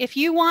great. If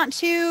you want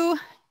to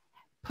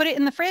put it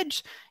in the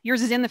fridge,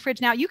 yours is in the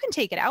fridge now. You can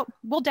take it out.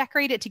 We'll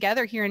decorate it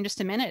together here in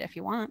just a minute if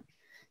you want.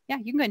 Yeah,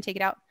 you can go and take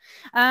it out.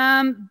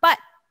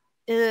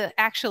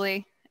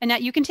 Actually,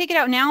 Annette, you can take it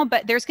out now,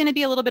 but there's going to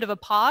be a little bit of a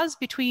pause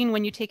between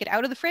when you take it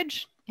out of the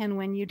fridge and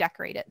when you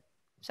decorate it.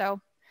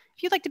 So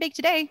if you'd like to bake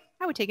today,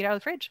 I would take it out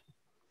of the fridge.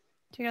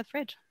 Take it out of the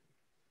fridge.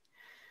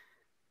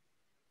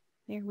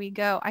 There we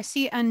go. I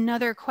see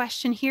another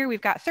question here.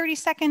 We've got 30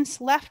 seconds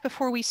left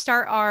before we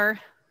start our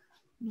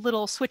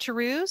little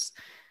switcheroos.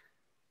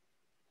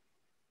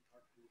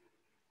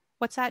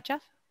 What's that,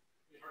 Jeff?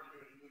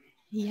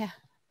 Yeah.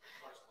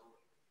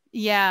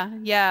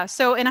 Yeah.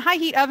 So in a high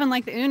heat oven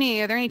like the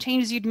Uni, are there any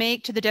changes you'd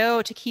make to the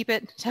dough to keep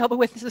it, to help it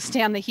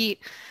withstand the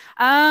heat?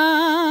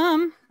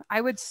 I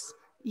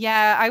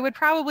would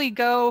probably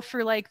go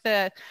for like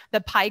the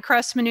pie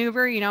crust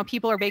maneuver. You know,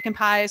 people are baking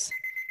pies.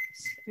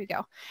 Here we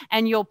go.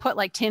 And you'll put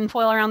like tin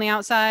foil around the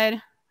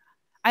outside.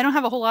 I don't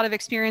have a whole lot of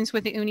experience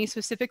with the Uni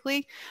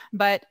specifically,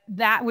 but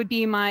that would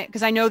be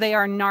because I know they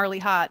are gnarly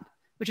hot,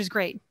 which is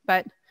great.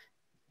 But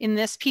in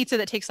this pizza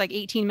that takes like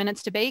 18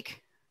 minutes to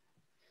bake,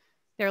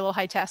 they're a little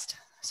high test.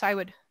 So I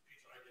would,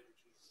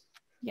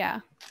 yeah,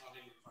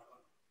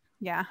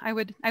 I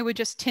would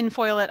just tin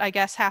foil it, I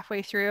guess,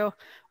 halfway through,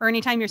 or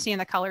anytime you're seeing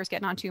the colors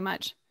getting on too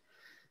much.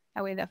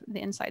 That way the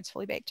inside's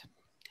fully baked.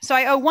 So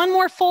I owe one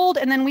more fold,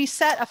 and then we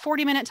set a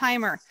 40-minute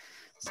timer.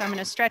 So I'm going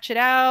to stretch it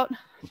out,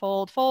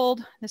 fold,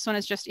 fold. This one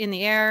is just in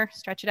the air,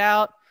 stretch it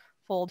out,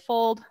 fold,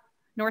 fold.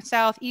 North,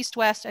 south, east,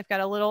 west. I've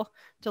got a little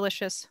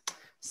delicious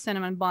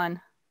cinnamon bun.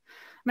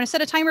 I'm going to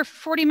set a timer for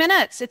 40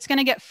 minutes. It's going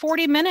to get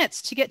 40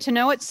 minutes to get to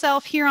know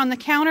itself here on the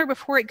counter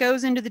before it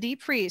goes into the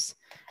deep freeze.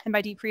 And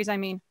by deep freeze, I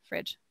mean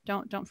fridge.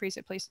 Don't freeze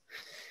it, please.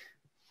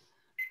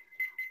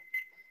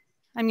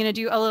 I'm going to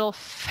do a little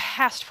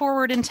fast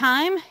forward in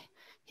time.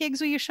 Higgs,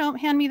 will you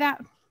hand me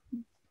that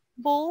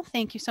bowl?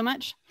 Thank you so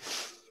much.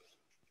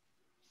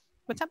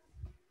 What's up?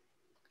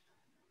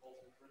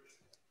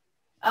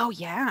 Oh,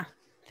 yeah.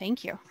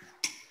 Thank you.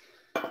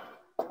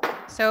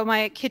 So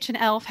my kitchen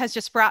elf has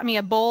just brought me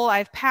a bowl.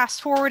 I've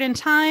passed forward in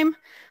time.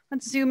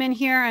 Let's zoom in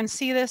here and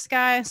see this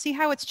guy, see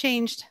how it's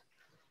changed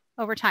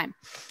over time.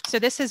 So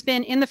this has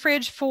been in the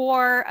fridge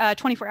for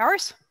 24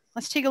 hours.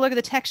 Let's take a look at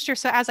the texture.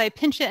 So as I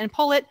pinch it and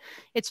pull it,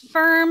 it's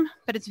firm,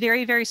 but it's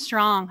very, very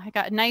strong. I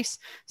got nice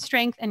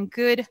strength and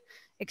good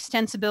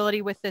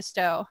extensibility with this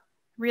dough.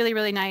 Really,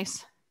 really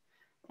nice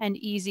and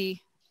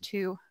easy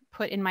to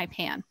put in my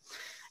pan.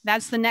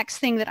 That's the next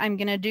thing that I'm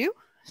gonna do.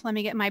 So let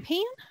me get my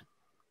pan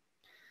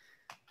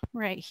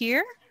right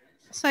here.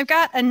 So I've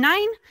got a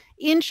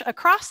 9-inch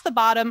across the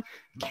bottom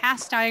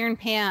cast iron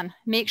pan.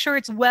 Make sure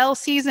it's well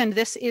seasoned.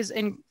 This is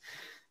in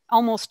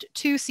almost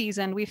 2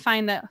 seasoned. We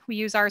find that we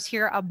use ours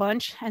here a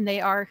bunch and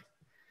they're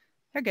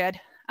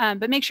good.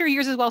 But make sure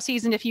yours is well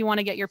seasoned if you want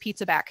to get your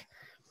pizza back.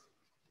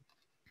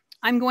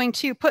 I'm going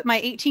to put my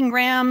 18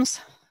 grams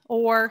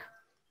or,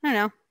 I don't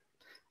know,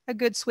 a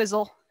good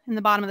swizzle in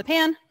the bottom of the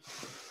pan.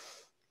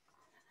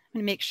 I'm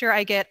going to make sure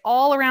I get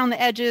all around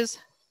the edges.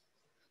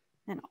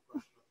 And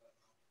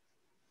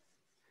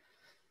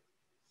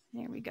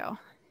there we go.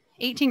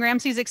 18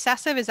 grams seems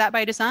excessive. Is that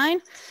by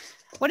design?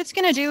 What it's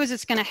going to do is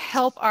it's going to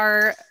help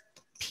our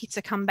pizza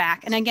come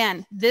back. And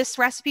again, this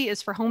recipe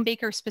is for home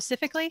bakers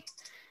specifically.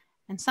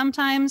 And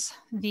sometimes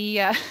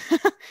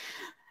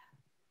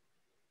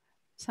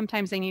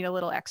sometimes they need a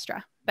little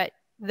extra. But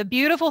the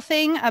beautiful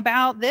thing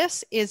about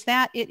this is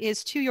that it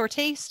is to your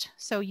taste,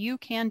 so you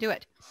can do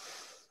it.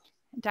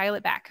 Dial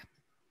it back.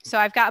 So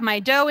I've got my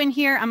dough in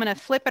here. I'm going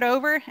to flip it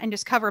over and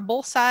just cover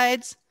both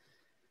sides.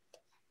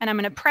 And I'm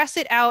going to press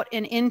it out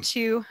and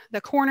into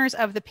the corners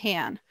of the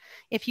pan.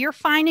 If you're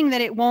finding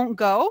that it won't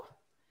go,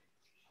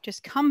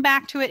 just come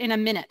back to it in a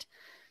minute.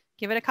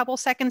 Give it a couple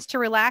seconds to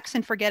relax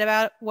and forget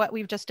about what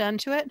we've just done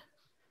to it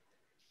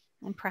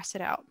and press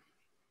it out.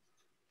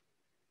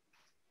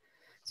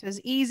 So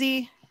as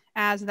easy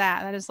as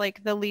that. That is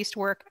like the least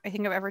work I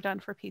think I've ever done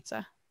for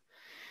pizza.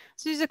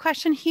 So there's a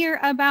question here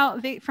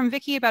from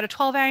Vicky about a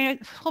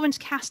 12-inch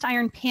cast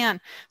iron pan.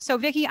 So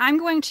Vicky, I'm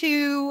going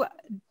to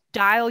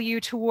dial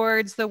you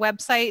towards the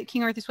website,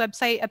 King Arthur's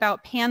website,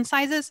 about pan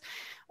sizes,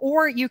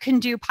 or you can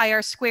do pi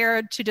r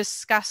squared to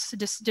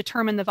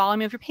determine the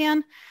volume of your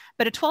pan.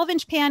 But a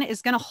 12-inch pan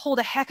is going to hold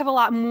a heck of a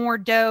lot more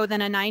dough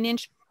than a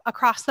 9-inch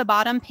across the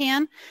bottom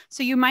pan.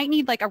 So you might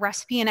need like a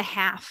recipe and a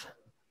half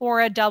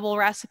or a double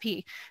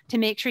recipe to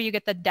make sure you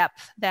get the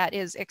depth that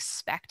is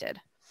expected.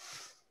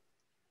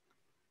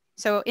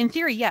 So in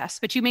theory, yes,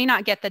 but you may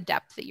not get the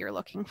depth that you're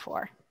looking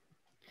for.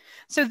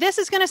 So this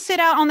is going to sit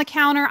out on the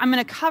counter. I'm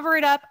going to cover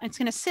it up. It's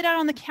going to sit out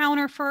on the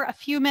counter for a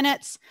few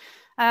minutes,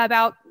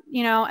 about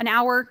an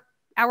hour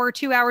or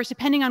 2 hours,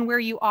 depending on where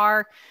you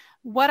are.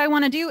 What I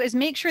want to do is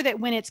make sure that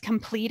when it's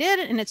completed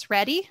and it's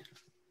ready,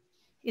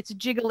 it's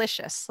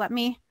jiggalicious. Let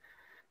me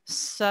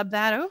sub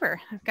that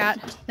over. I've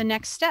got the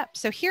next step.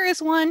 So here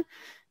is one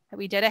that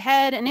we did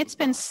ahead, and it's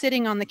been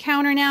sitting on the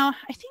counter now,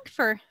 I think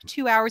for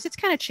 2 hours. It's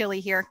kind of chilly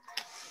here.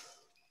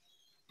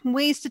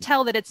 Ways to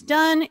tell that it's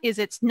done is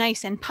it's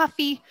nice and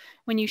puffy.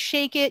 When you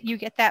shake it, you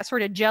get that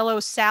sort of Jello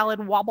salad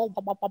wobble,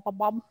 wobble, wobble,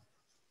 wobble.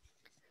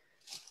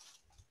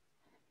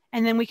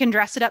 And then we can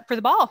dress it up for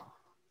the ball.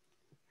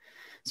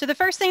 So the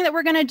first thing that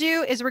we're going to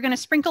do is we're going to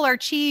sprinkle our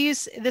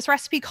cheese. This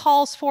recipe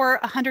calls for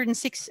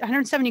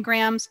 170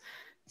 grams,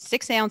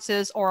 6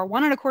 ounces, or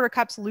 1 1/4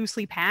 cups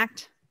loosely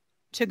packed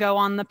to go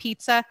on the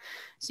pizza.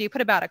 So you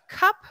put about a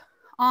cup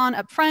on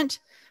up front,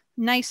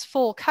 nice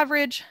full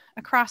coverage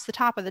across the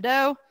top of the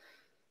dough.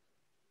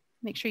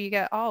 Make sure you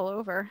get all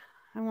over.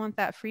 I want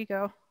that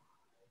frigo.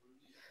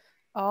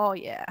 Oh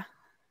yeah,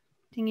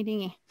 dingy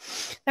dingy.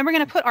 Then we're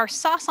gonna put our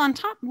sauce on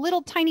top,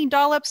 little tiny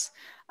dollops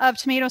of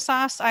tomato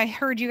sauce. I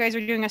heard you guys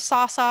are doing a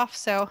sauce off,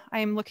 so I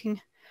am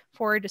looking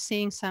forward to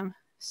seeing some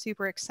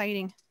super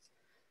exciting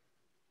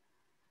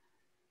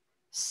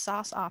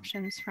sauce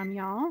options from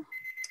y'all.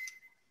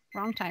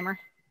 Wrong timer.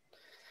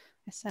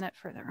 I sent it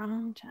for the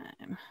wrong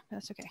time.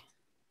 That's okay.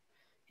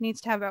 It needs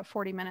to have about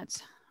 40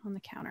 minutes on the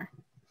counter.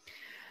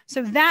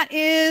 So that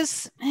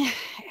is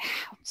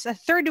it's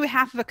 1/3 to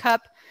 1/2 of a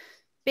cup.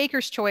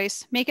 Baker's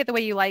choice. Make it the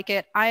way you like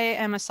it. I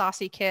am a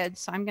saucy kid,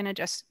 so I'm going to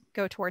just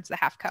go towards the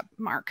 1/2 cup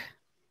mark.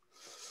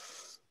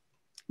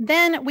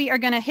 Then we are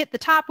going to hit the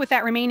top with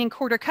that remaining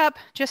 1/4 cup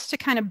just to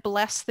kind of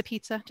bless the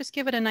pizza. Just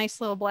give it a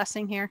nice little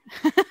blessing here.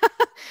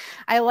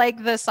 I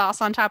like the sauce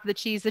on top of the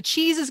cheese. The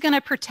cheese is going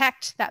to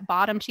protect, that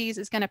bottom cheese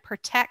is going to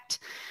protect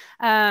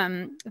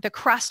the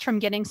crust from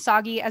getting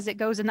soggy as it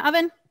goes in the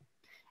oven.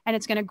 And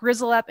it's going to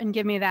grizzle up and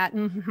give me that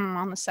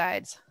on the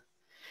sides.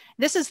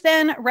 This is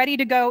then ready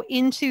to go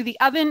into the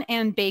oven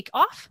and bake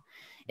off.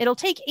 It'll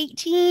take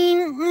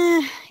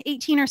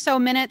 18 or so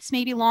minutes,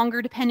 maybe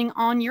longer, depending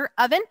on your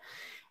oven.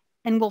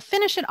 And we'll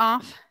finish it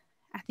off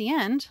at the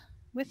end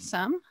with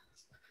some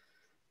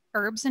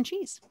herbs and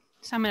cheese.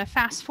 So I'm going to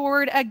fast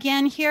forward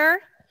again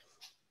here.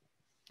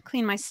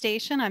 Clean my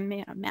station. I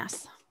made a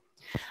mess.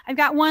 I've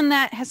got one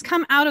that has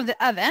come out of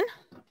the oven.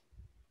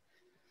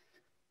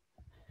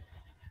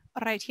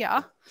 Right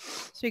here.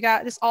 So we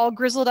got this all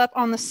grizzled up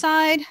on the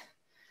side.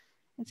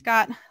 It's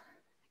got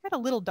a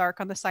little dark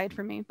on the side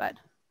for me, but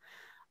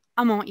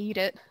I'm gonna eat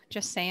it.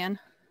 Just saying.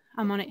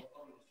 I'm gonna.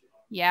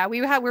 Yeah,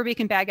 we were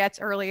baking baguettes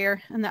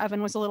earlier, and the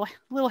oven was a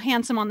little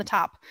handsome on the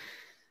top.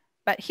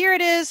 But here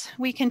it is.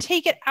 We can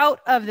take it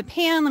out of the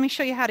pan. Let me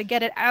show you how to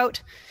get it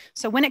out.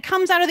 So when it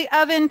comes out of the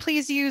oven,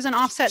 please use an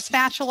offset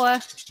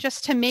spatula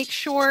just to make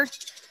sure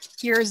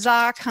your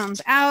za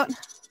comes out.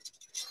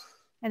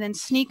 And then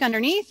sneak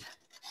underneath,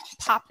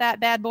 pop that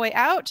bad boy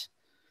out,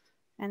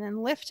 and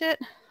then lift it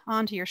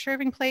onto your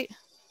serving plate.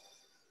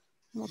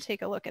 We'll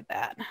take a look at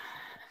that.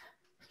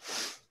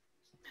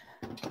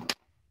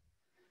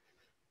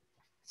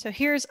 So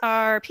here's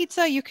our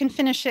pizza. You can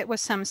finish it with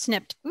some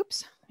snipped,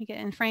 oops, let me get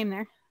in frame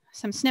there.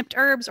 Some snipped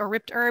herbs or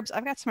ripped herbs.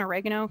 I've got some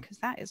oregano because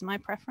that is my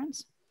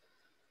preference.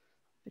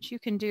 But you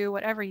can do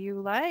whatever you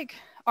like,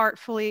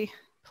 artfully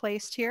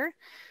placed here. Here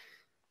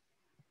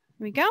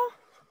we go.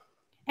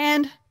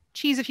 And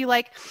cheese if you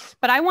like,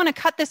 but I want to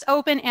cut this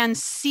open and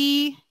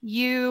see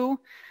you,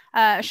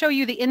 show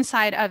you the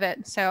inside of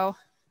it. So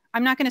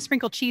I'm not going to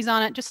sprinkle cheese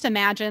on it. Just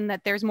imagine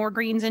that there's more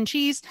greens in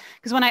cheese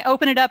because when I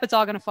open it up, it's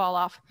all going to fall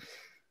off.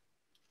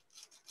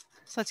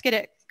 So let's get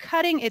it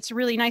cutting. It's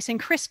really nice and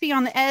crispy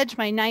on the edge.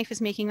 My knife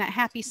is making that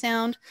happy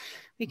sound.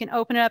 We can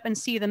open it up and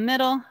see the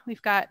middle.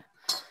 We've got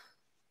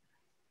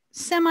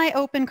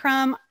semi-open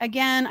crumb.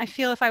 Again, I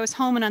feel if I was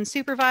home and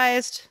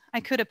unsupervised, I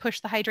could have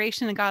pushed the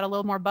hydration and got a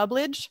little more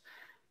bubblage.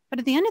 But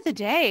at the end of the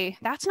day,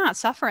 that's not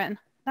suffering.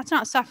 That's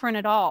not suffering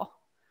at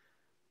all.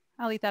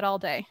 I'll eat that all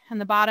day.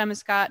 And the bottom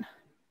has got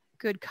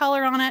good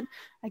color on it.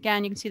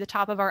 Again, you can see the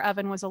top of our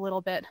oven was a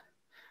little bit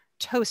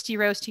toasty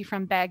roasty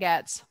from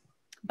baguettes.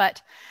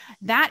 But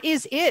that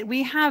is it.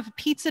 We have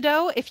pizza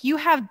dough. If you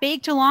have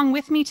baked along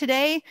with me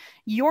today,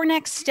 your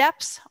next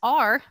steps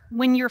are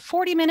when your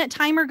 40-minute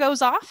timer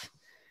goes off,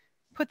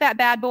 put that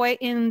bad boy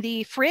in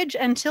the fridge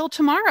until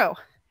tomorrow.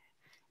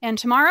 And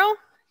tomorrow,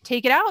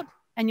 take it out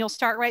and you'll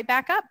start right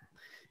back up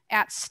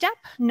at step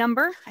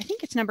number, I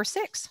think it's number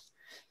 6.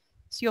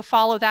 So you'll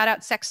follow that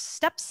out,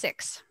 step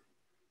 6.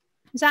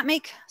 Does that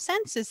make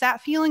sense? Is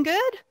that feeling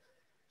good?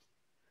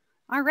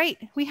 All right,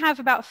 we have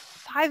about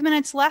 5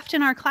 minutes left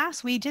in our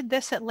class. We did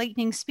this at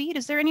lightning speed.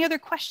 Is there any other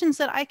questions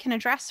that I can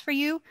address for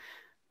you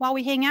while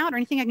we hang out or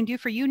anything I can do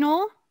for you,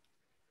 Noel?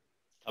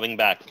 Coming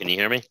back. Can you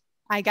hear me?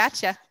 I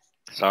gotcha.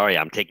 Sorry,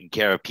 I'm taking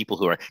care of people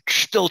who are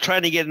still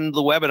trying to get into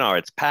the webinar.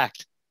 It's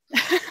packed.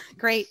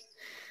 Great.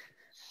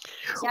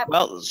 Yep.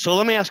 Well, so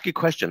let me ask you a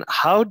question.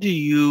 How do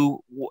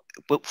you,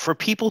 for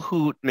people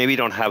who maybe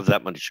don't have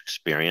that much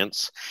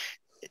experience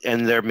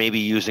and they're maybe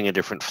using a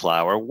different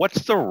flour,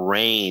 what's the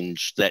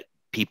range that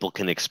people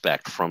can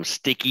expect from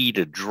sticky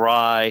to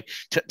dry?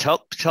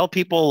 Tell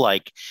people,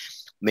 like,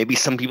 maybe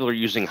some people are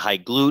using high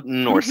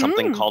gluten or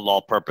something called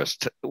all-purpose.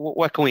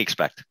 What can we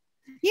expect?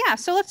 Yeah,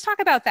 so let's talk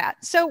about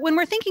that. So when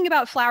we're thinking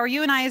about flour,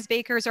 you and I as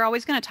bakers are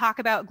always going to talk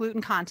about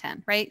gluten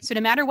content, right? So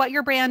no matter what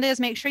your brand is,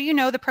 make sure you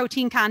know the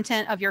protein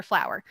content of your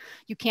flour.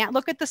 You can't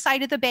look at the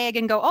side of the bag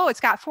and go, oh, it's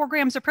got 4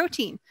 grams of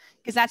protein,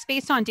 because that's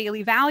based on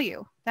daily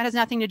value. That has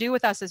nothing to do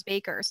with us as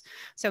bakers.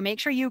 So make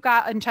sure you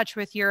got in touch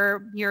with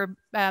your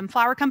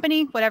flour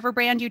company, whatever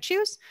brand you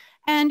choose,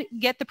 and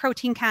get the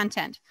protein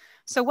content.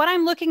 So what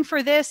I'm looking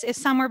for this is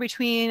somewhere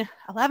between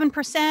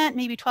 11%,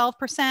 maybe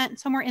 12%,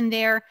 somewhere in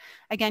there.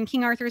 Again,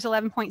 King Arthur's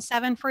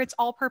 11.7 for its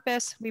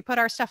all-purpose. We put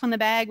our stuff in the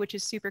bag, which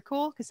is super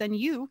cool because then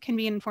you can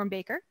be an informed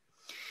baker.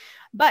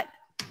 But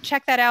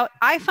check that out.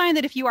 I find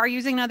that if you are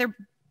using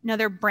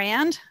another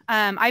brand,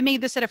 I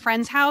made this at a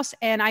friend's house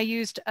and I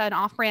used an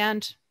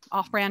off-brand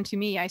to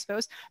me, I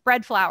suppose,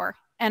 bread flour,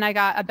 and I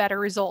got a better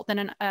result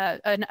than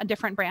a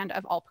different brand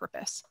of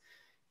all-purpose.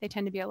 They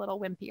tend to be a little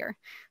wimpier.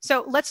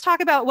 So let's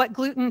talk about what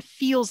gluten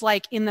feels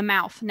like in the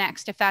mouth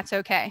next, if that's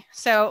okay.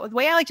 So the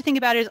way I like to think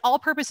about it is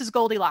all-purpose is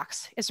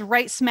Goldilocks. It's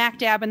right smack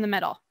dab in the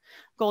middle,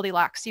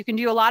 Goldilocks. You can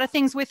do a lot of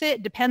things with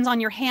it. Depends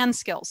on your hand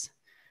skills.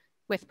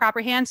 With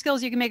proper hand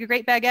skills, you can make a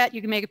great baguette.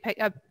 You can make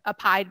a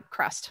pie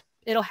crust.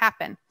 It'll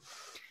happen.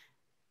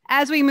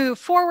 As we move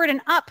forward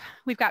and up,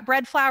 we've got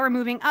bread flour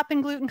moving up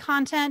in gluten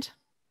content.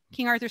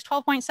 King Arthur's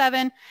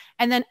 12.7,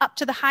 and then up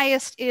to the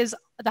highest is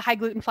the high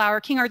gluten flour,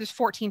 King Arthur's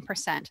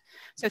 14%.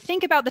 So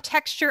think about the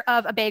texture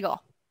of a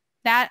bagel.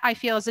 That I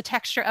feel is the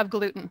texture of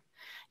gluten.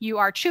 You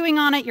are chewing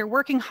on it, you're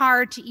working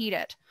hard to eat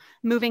it.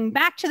 Moving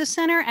back to the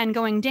center and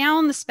going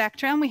down the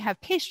spectrum, we have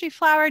pastry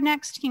flour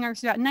next, King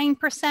Arthur's about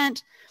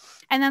 9%,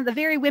 and then the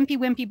very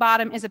wimpy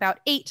bottom is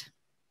about 8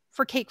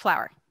 for cake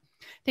flour.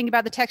 Think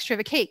about the texture of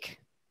a cake.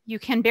 You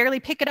can barely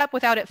pick it up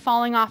without it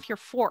falling off your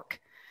fork.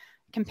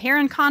 Compare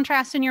and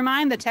contrast in your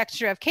mind the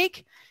texture of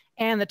cake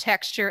and the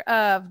texture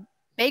of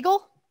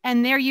bagel.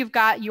 And there you've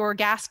got your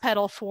gas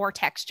pedal for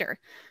texture.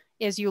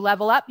 As you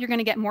level up, you're going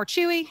to get more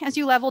chewy. As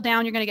you level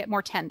down, you're going to get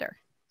more tender.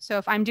 So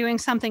if I'm doing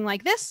something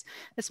like this,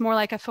 it's more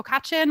like a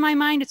focaccia in my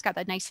mind. It's got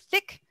that nice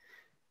thick.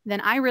 Then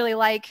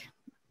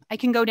I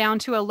can go down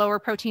to a lower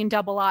protein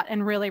double lot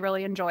and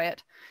really enjoy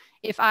it.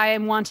 If I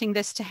am wanting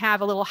this to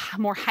have a little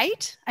more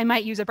height, I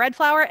might use a bread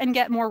flour and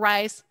get more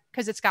rise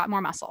because it's got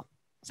more muscle.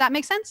 Does that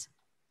make sense?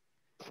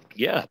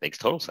 Yeah, it makes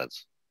total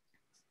sense.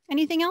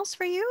 Anything else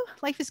for you?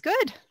 Life is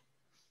good.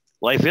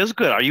 Life is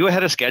good. Are you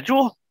ahead of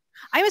schedule?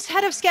 I was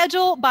ahead of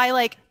schedule by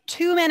like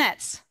 2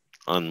 minutes.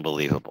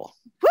 Unbelievable.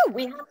 Woo!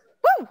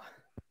 Woo!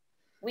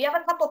 We have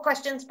a couple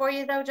questions for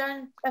you though,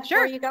 Jen, before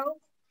Sure. you go.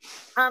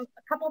 A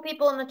couple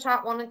people in the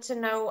chat wanted to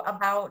know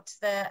about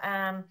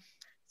the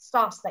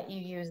sauce that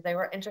you use. They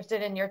were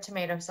interested in your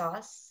tomato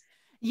sauce.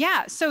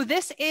 Yeah, so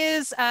this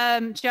is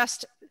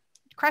just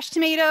crushed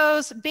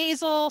tomatoes,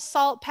 basil,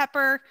 salt,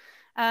 pepper,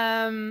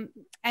 and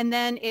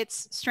then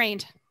it's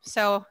strained.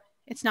 So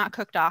it's not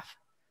cooked off.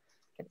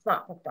 It's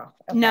not cooked off.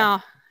 Okay.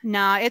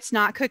 No, it's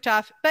not cooked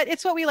off, but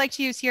it's what we like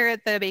to use here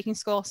at the baking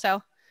school.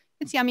 So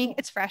it's yummy.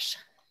 It's fresh.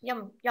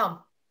 Yum, yum.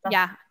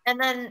 Yeah. And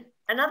then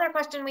another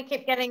question we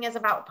keep getting is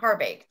about par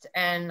baked.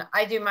 And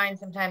I do mine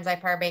sometimes. I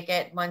par bake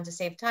it, one, to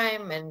save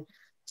time, and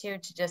two,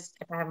 to just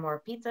if I have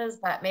more pizzas.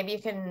 But maybe you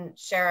can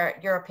share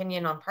your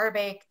opinion on par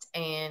baked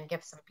and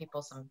give some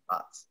people some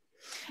thoughts.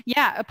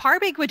 Yeah, a par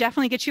bake would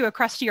definitely get you a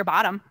crustier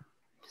bottom.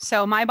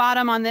 So my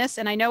bottom on this,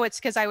 and I know it's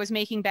because I was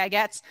making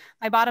baguettes,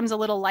 my bottom's a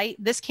little light.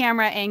 This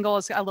camera angle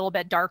is a little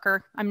bit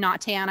darker. I'm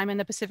not tan. I'm in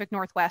the Pacific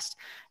Northwest.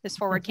 This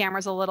forward camera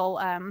is a little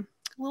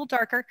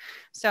darker.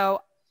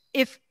 So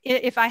if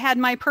I had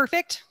my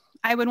perfect,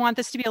 I would want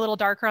this to be a little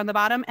darker on the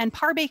bottom, and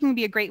par baking would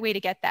be a great way to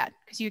get that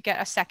because you get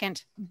a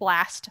second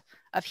blast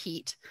of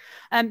heat.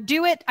 I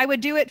would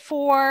do it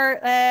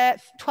for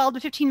 12 to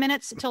 15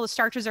 minutes until the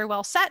starches are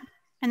well set,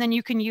 and then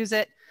you can use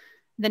it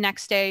the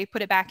next day,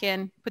 put it back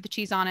in, put the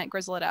cheese on it,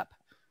 grizzle it up.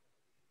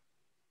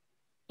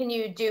 Can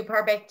you do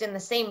par baked in the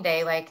same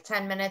day, like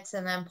 10 minutes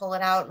and then pull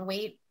it out and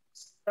wait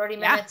 30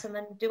 minutes and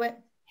then do it?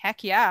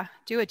 Heck yeah.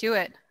 Do it.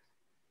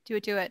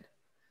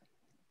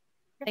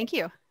 Thank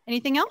you.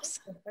 Anything else?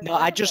 No,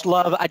 I just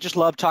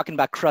love talking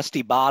about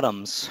crusty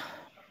bottoms.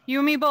 You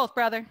and me both,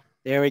 brother.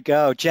 There we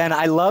go. Jen,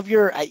 I love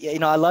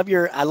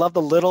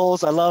the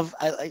littles. I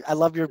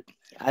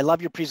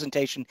love your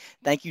presentation.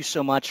 Thank you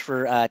so much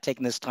for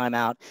taking this time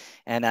out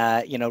and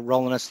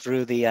rolling us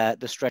through the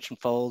stretch and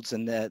folds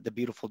and the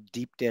beautiful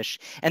deep dish.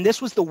 And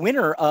this was the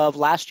winner of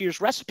last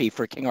year's recipe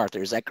for King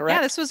Arthur. Is that correct?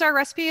 Yeah, this was our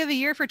recipe of the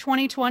year for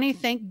 2020.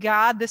 Thank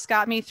God this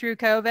got me through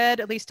COVID,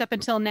 at least up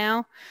until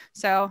now.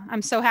 So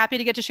I'm so happy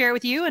to get to share it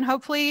with you, and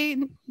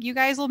hopefully you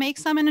guys will make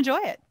some and enjoy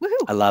it.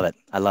 Woohoo! I love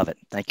it.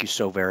 Thank you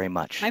so very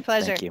much. My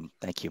pleasure.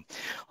 Thank you.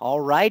 All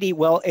righty.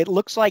 Well, it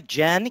looks like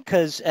Jen,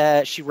 because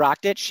she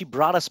rocked it, she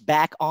brought us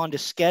back onto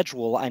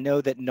schedule. I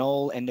know that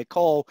Noel and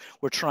Nicole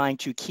were trying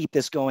to keep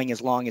this going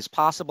as long as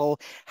possible.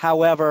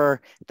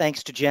 However,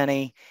 thanks to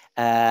Jenny,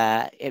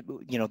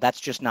 that's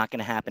just not going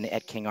to happen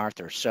at King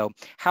Arthur. So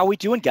how are we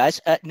doing,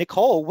 guys?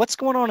 Nicole, what's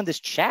going on in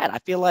this chat? I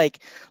feel like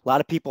a lot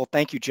of people,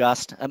 thank you,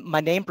 Just. My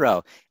name,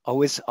 bro,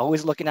 always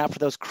looking out for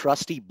those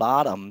crusty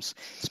bottoms.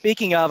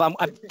 Speaking of,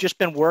 I've just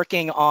been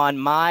working on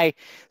a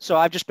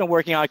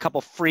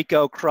couple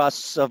Frico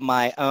crusts of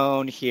my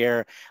own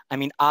here. I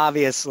mean,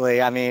 obviously,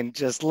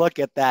 just look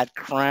at that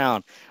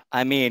crown.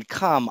 I mean,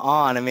 come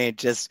on.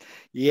 Just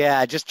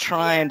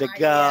trying to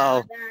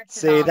go.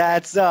 See,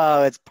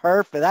 it's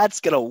perfect. That's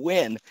going to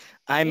win.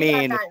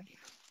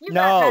 You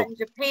got that in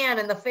Japan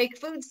in the fake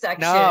food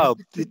section. No,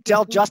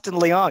 tell Justin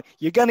Leong,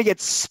 you're going to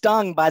get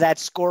stung by that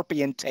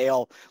scorpion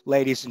tail,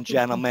 ladies and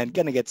gentlemen.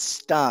 Going to get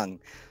stung.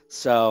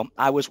 So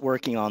I was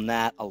working on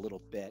that a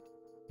little bit.